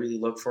of what I really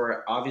look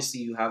for.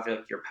 Obviously, you have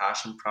like your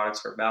passion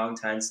products for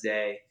Valentine's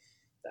Day,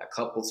 that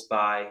couples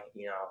buy,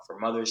 for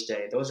Mother's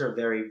Day. Those are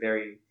very,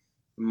 very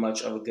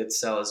much of a good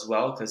sell as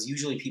well, because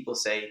usually people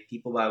say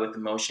people buy with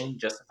emotion,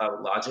 justify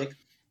with logic.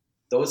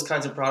 Those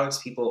kinds of products,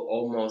 people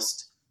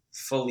almost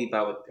fully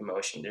buy with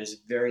emotion.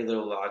 There's very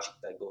little logic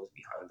that goes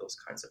behind those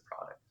kinds of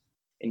products.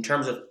 In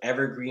terms of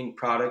evergreen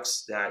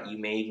products that you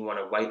may even want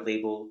to white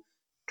label,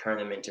 turn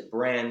them into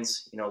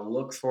brands,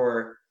 look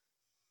for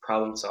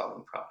problem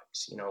solving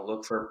products.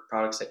 Look for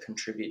products that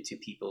contribute to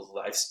people's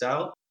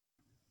lifestyle,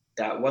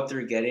 that what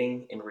they're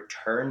getting in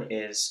return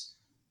is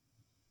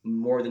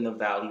more than the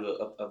value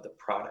of the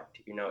product.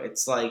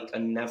 It's like a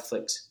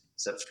Netflix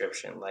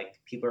subscription. Like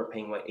people are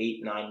paying what,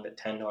 $8, $9 to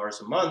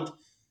 $10 a month,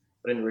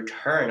 but in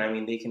return, I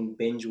mean, they can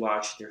binge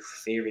watch their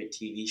favorite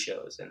TV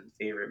shows and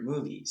favorite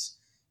movies.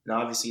 And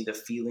obviously, the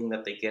feeling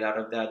that they get out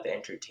of that, the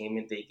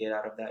entertainment they get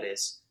out of that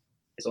is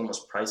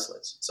almost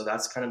priceless. So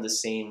that's kind of the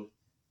same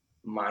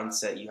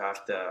mindset you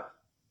have to,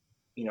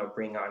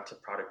 bring on to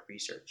product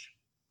research.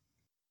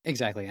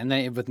 Exactly. And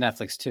then with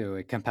Netflix too,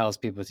 it compels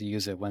people to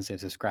use it once they've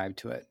subscribed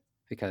to it,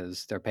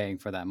 because they're paying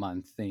for that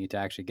month. They need to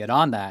actually get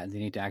on that, and they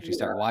need to actually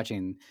start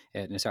watching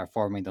it and start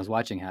forming those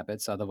watching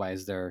habits.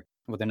 Otherwise, they're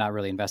Well, they're not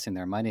really investing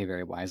their money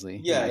very wisely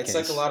in Yeah, that it's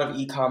like a case. lot of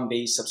e-com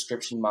based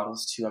subscription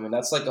models too. I mean,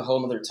 that's like a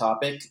whole other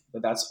topic,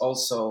 but that's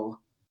also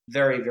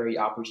very, very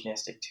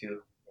opportunistic too.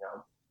 You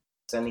know,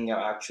 sending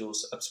out actual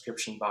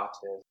subscription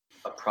boxes,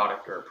 a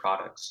product or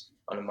products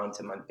on a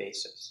month-to-month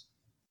basis.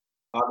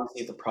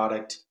 Obviously, if the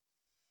product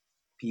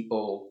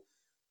people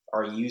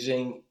are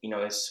using,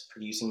 is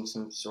producing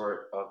some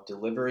sort of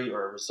delivery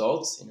or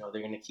results,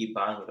 they're going to keep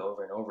buying it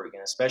over and over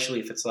again, especially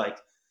if it's like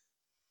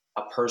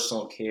a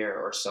personal care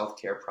or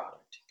self-care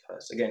product.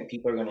 Because again,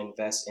 people are going to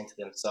invest into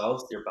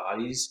themselves, their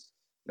bodies,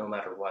 no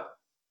matter what.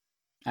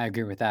 I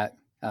agree with that.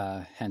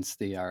 Hence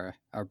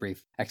our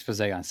brief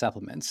expose on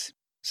supplements.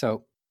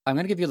 So I'm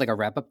going to give you like a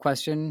wrap up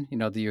question.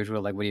 The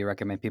usual like, what do you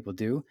recommend people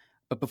do?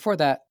 But before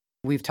that,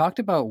 we've talked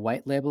about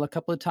white label a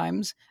couple of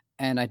times,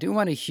 and I do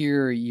want to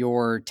hear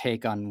your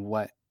take on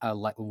what a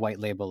white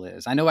label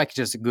is. I know I could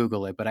just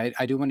Google it, but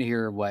I do want to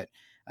hear what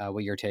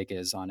your take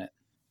is on it.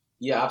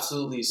 Yeah,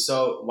 absolutely.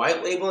 So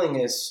white labeling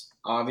is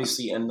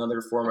obviously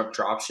another form of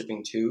drop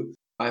shipping too.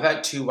 I've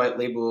had two white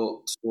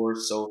label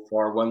stores so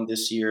far. One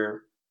this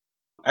year,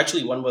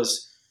 actually, one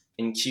was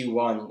in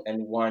Q1,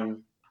 and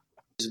one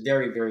was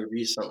very, very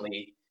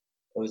recently.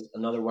 It was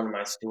another one of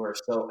my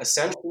stores. So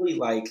essentially,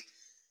 like,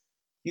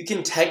 you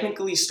can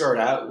technically start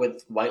out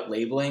with white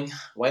labeling.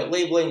 White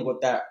labeling,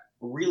 what that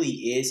really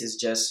is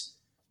just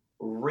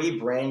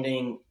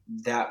rebranding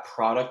that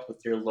product with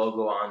your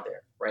logo on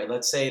there, right?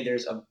 Let's say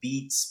there's a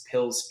Beats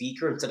pill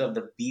speaker. Instead of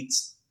the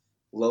Beats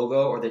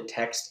logo or the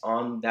text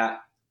on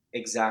that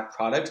exact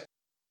product,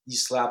 you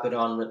slap it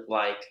on with,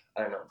 like,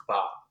 I don't know,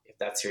 Bob, if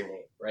that's your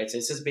name, right? So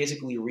it's just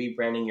basically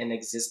rebranding an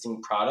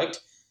existing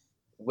product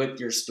with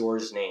your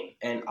store's name.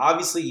 And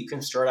obviously, you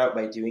can start out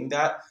by doing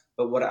that.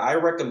 But what I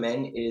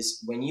recommend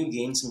is when you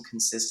gain some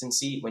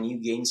consistency, when you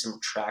gain some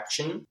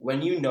traction,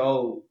 when you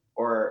know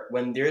or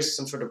when there's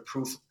some sort of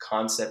proof of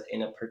concept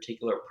in a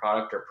particular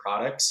product or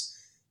products,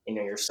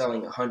 you're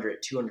selling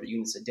 100, 200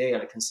 units a day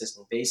on a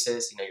consistent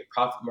basis, your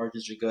profit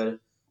margins are good,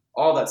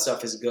 all that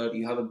stuff is good.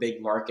 You have a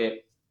big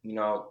market,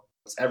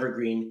 it's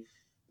evergreen.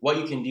 What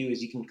you can do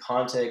is you can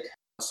contact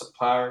a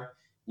supplier,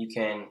 you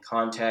can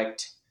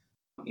contact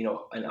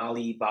an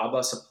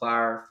Alibaba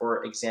supplier,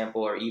 for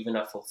example, or even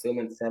a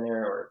fulfillment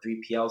center or a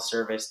 3PL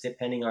service,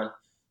 depending on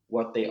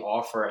what they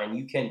offer. And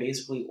you can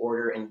basically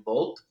order in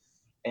bulk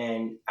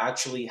and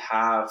actually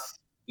have,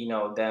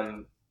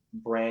 them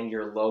brand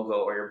your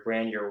logo or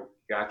your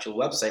actual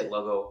website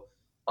logo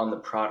on the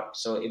product.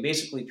 So it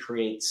basically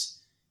creates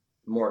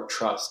more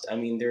trust. I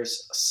mean,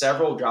 there's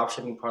several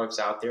dropshipping products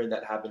out there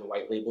that have been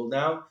white labeled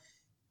now,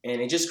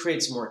 and it just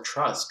creates more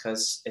trust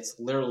because it's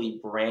literally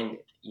branded.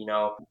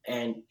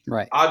 And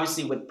Right.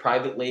 obviously with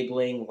private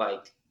labeling,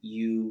 like,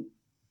 you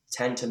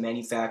tend to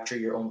manufacture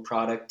your own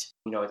product.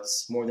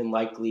 It's more than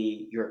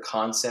likely your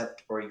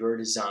concept or your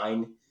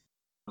design.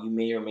 You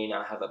may or may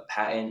not have a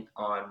patent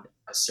on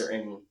a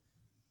certain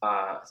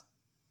uh,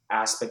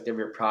 aspect of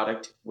your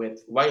product.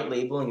 With white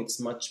labeling, it's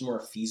much more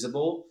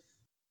feasible.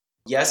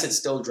 Yes, it's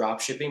still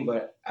drop shipping,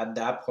 but at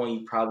that point,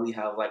 you probably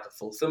have like a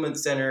fulfillment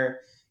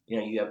center.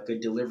 You have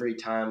good delivery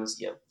times,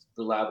 you have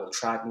reliable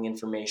tracking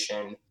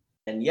information.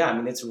 And yeah, I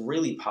mean, it's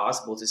really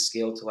possible to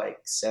scale to like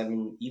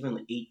 7,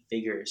 even 8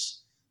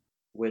 figures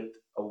with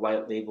a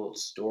white labeled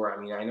store.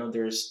 I mean, I know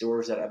there's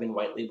stores that have been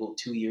white labeled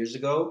 2 years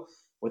ago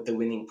with the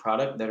winning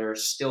product that are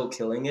still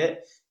killing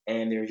it,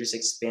 and they're just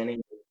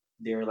expanding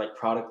their like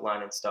product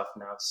line and stuff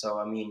now. So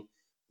I mean,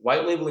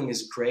 white labeling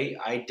is great.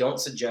 I don't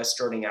suggest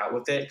starting out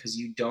with it because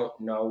you don't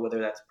know whether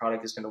that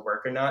product is going to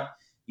work or not.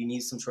 You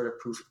need some sort of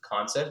proof of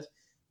concept,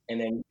 and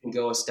then you can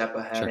go a step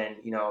ahead Sure. and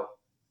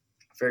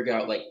figure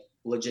out like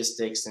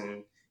logistics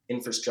and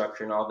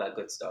infrastructure and all that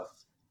good stuff.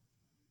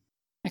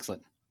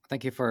 Excellent.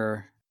 Thank you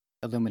for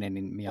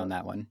illuminating me on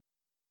that one.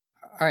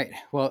 All right.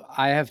 Well,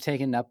 I have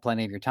taken up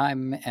plenty of your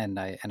time, and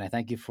I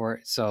thank you for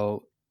it.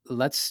 So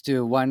let's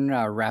do one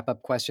wrap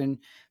up question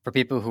for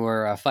people who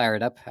are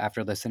fired up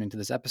after listening to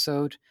this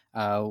episode.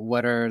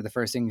 What are the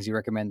first things you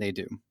recommend they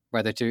do,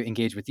 whether to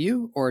engage with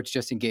you or to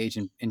just engage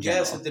in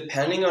Yeah, so general?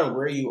 depending on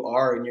where you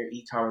are in your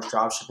e-commerce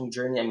dropshipping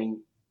journey, I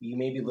mean, you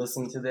may be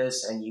listening to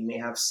this and you may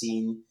have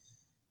seen,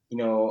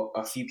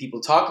 a few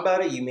people talk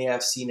about it. You may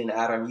have seen an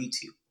ad on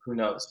YouTube. Who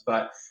knows?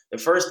 But the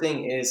first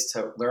thing is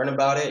to learn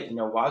about it.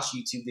 Watch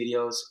YouTube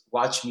videos,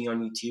 watch me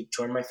on YouTube,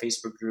 join my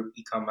Facebook group,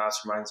 Ecom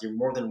Masterminds. You're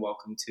more than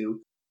welcome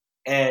to.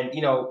 And,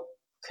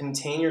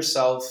 contain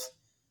yourself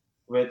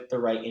with the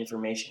right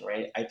information,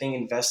 right? I think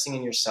investing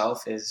in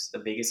yourself is the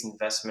biggest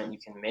investment you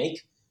can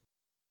make.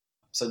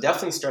 So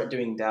definitely start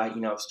doing that.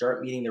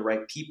 Start meeting the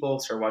right people,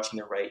 start watching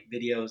the right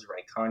videos, the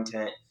right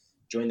content,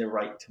 join the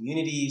right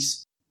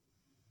communities.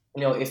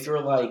 If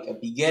you're like a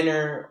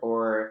beginner,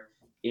 or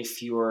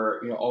if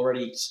you're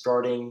already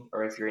starting,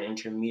 or if you're an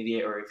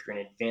intermediate, or if you're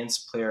an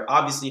advanced player.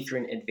 Obviously, if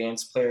you're an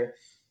advanced player,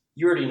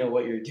 you already know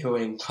what you're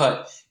doing.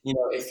 But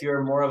if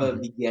you're more of a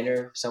Mhm.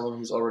 beginner, someone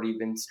who's already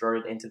been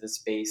started into the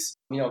space,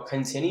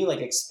 continue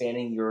like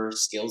expanding your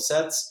skill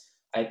sets.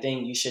 I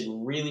think you should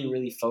really,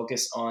 really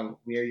focus on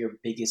where your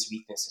biggest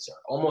weaknesses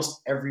are.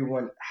 Almost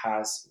everyone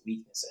has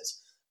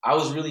weaknesses. I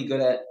was really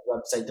good at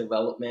website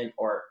development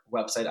or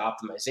website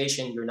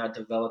optimization. You're not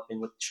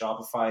developing with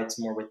Shopify. It's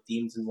more with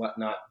themes and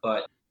whatnot.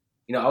 But,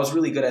 I was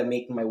really good at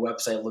making my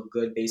website look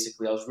good.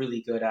 Basically, I was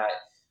really good at,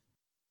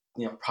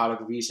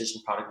 product research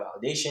and product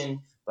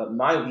validation. But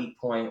my weak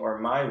point or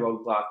my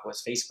roadblock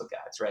was Facebook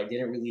ads, right? I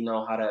didn't really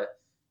know how to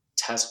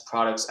test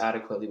products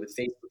adequately with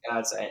Facebook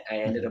ads. I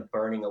ended up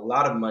burning a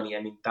lot of money.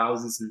 I mean,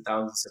 thousands and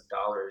thousands of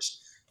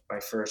dollars my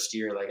first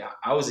year. Like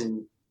I was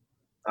in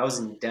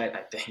debt,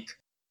 I think.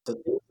 So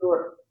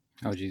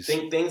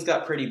things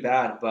got pretty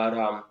bad, but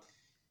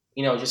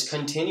just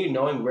continue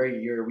knowing where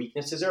your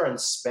weaknesses are and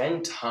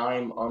spend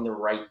time on the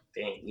right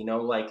thing.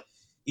 Like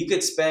you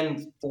could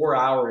spend 4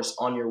 hours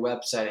on your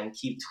website and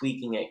keep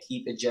tweaking it,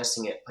 keep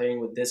adjusting it,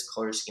 playing with this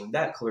color scheme,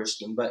 that color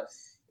scheme. But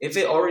if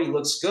it already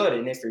looks good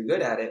and if you're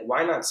good at it,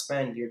 why not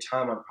spend your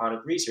time on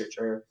product research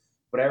or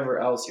whatever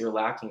else you're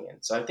lacking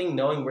in? So I think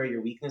knowing where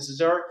your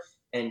weaknesses are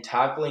and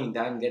tackling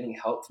that and getting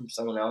help from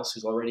someone else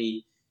who's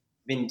already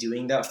been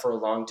doing that for a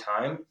long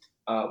time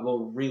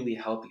will really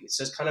help you. It's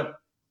just kind of,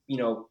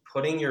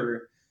 putting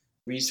your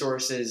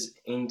resources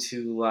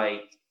into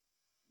like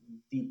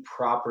the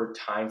proper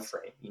time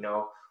frame,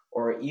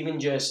 or even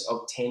just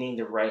obtaining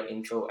the right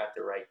info at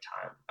the right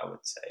time, I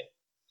would say.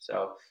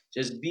 So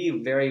just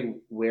be very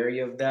wary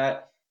of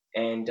that.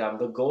 And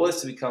the goal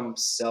is to become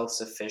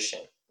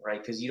self-sufficient,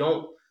 right? Because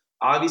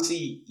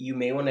obviously you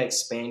may want to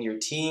expand your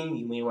team,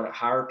 you may want to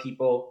hire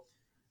people,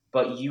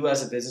 but you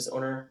as a business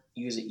owner,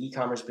 you as an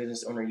e-commerce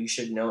business owner, you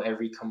should know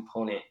every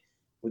component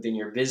within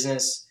your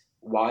business,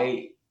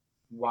 why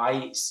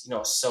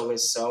so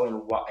is so,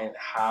 and what and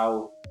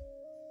how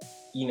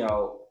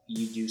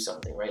you do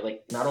something, right?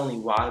 Like not only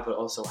why, but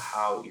also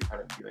how you're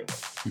kind of doing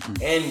it,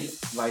 and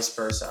vice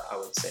versa, I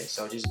would say.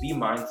 So just be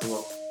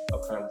mindful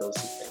of kind of those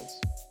two things.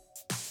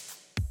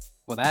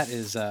 Well, that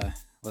is a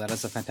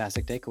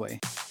fantastic takeaway.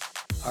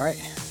 All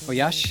right. Well,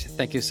 Yash,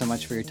 thank you so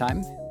much for your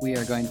time. We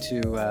are going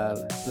to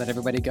let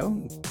everybody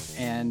go,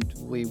 and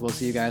we will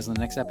see you guys in the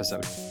next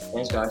episode.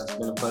 Thanks, guys. It's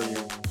been a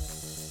pleasure.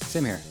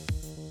 Same here.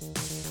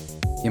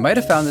 You might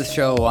have found this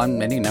show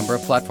on any number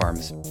of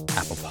platforms: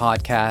 Apple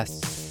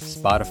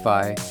Podcasts,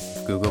 Spotify,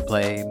 Google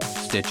Play,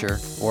 Stitcher,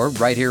 or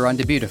right here on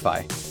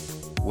Debutify.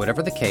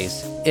 Whatever the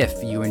case,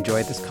 if you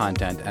enjoyed this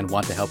content and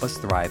want to help us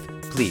thrive,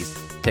 please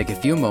take a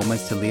few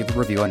moments to leave a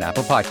review on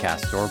Apple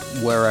Podcasts or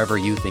wherever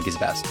you think is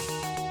best.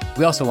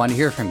 We also want to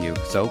hear from you,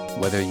 so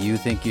whether you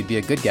think you'd be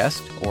a good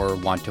guest or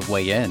want to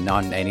weigh in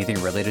on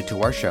anything related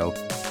to our show,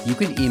 you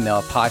can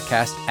email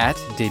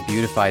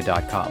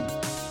podcast@debutify.com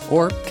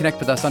or connect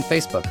with us on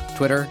Facebook,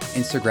 Twitter,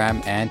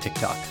 Instagram, and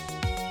TikTok.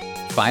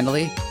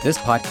 Finally, this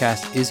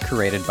podcast is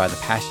created by the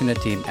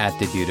passionate team at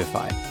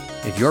Debutify.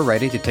 If you're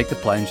ready to take the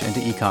plunge into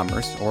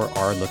e-commerce or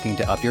are looking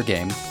to up your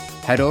game,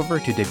 head over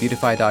to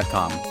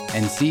debutify.com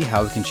and see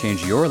how it can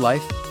change your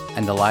life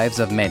and the lives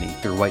of many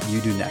through what you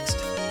do next.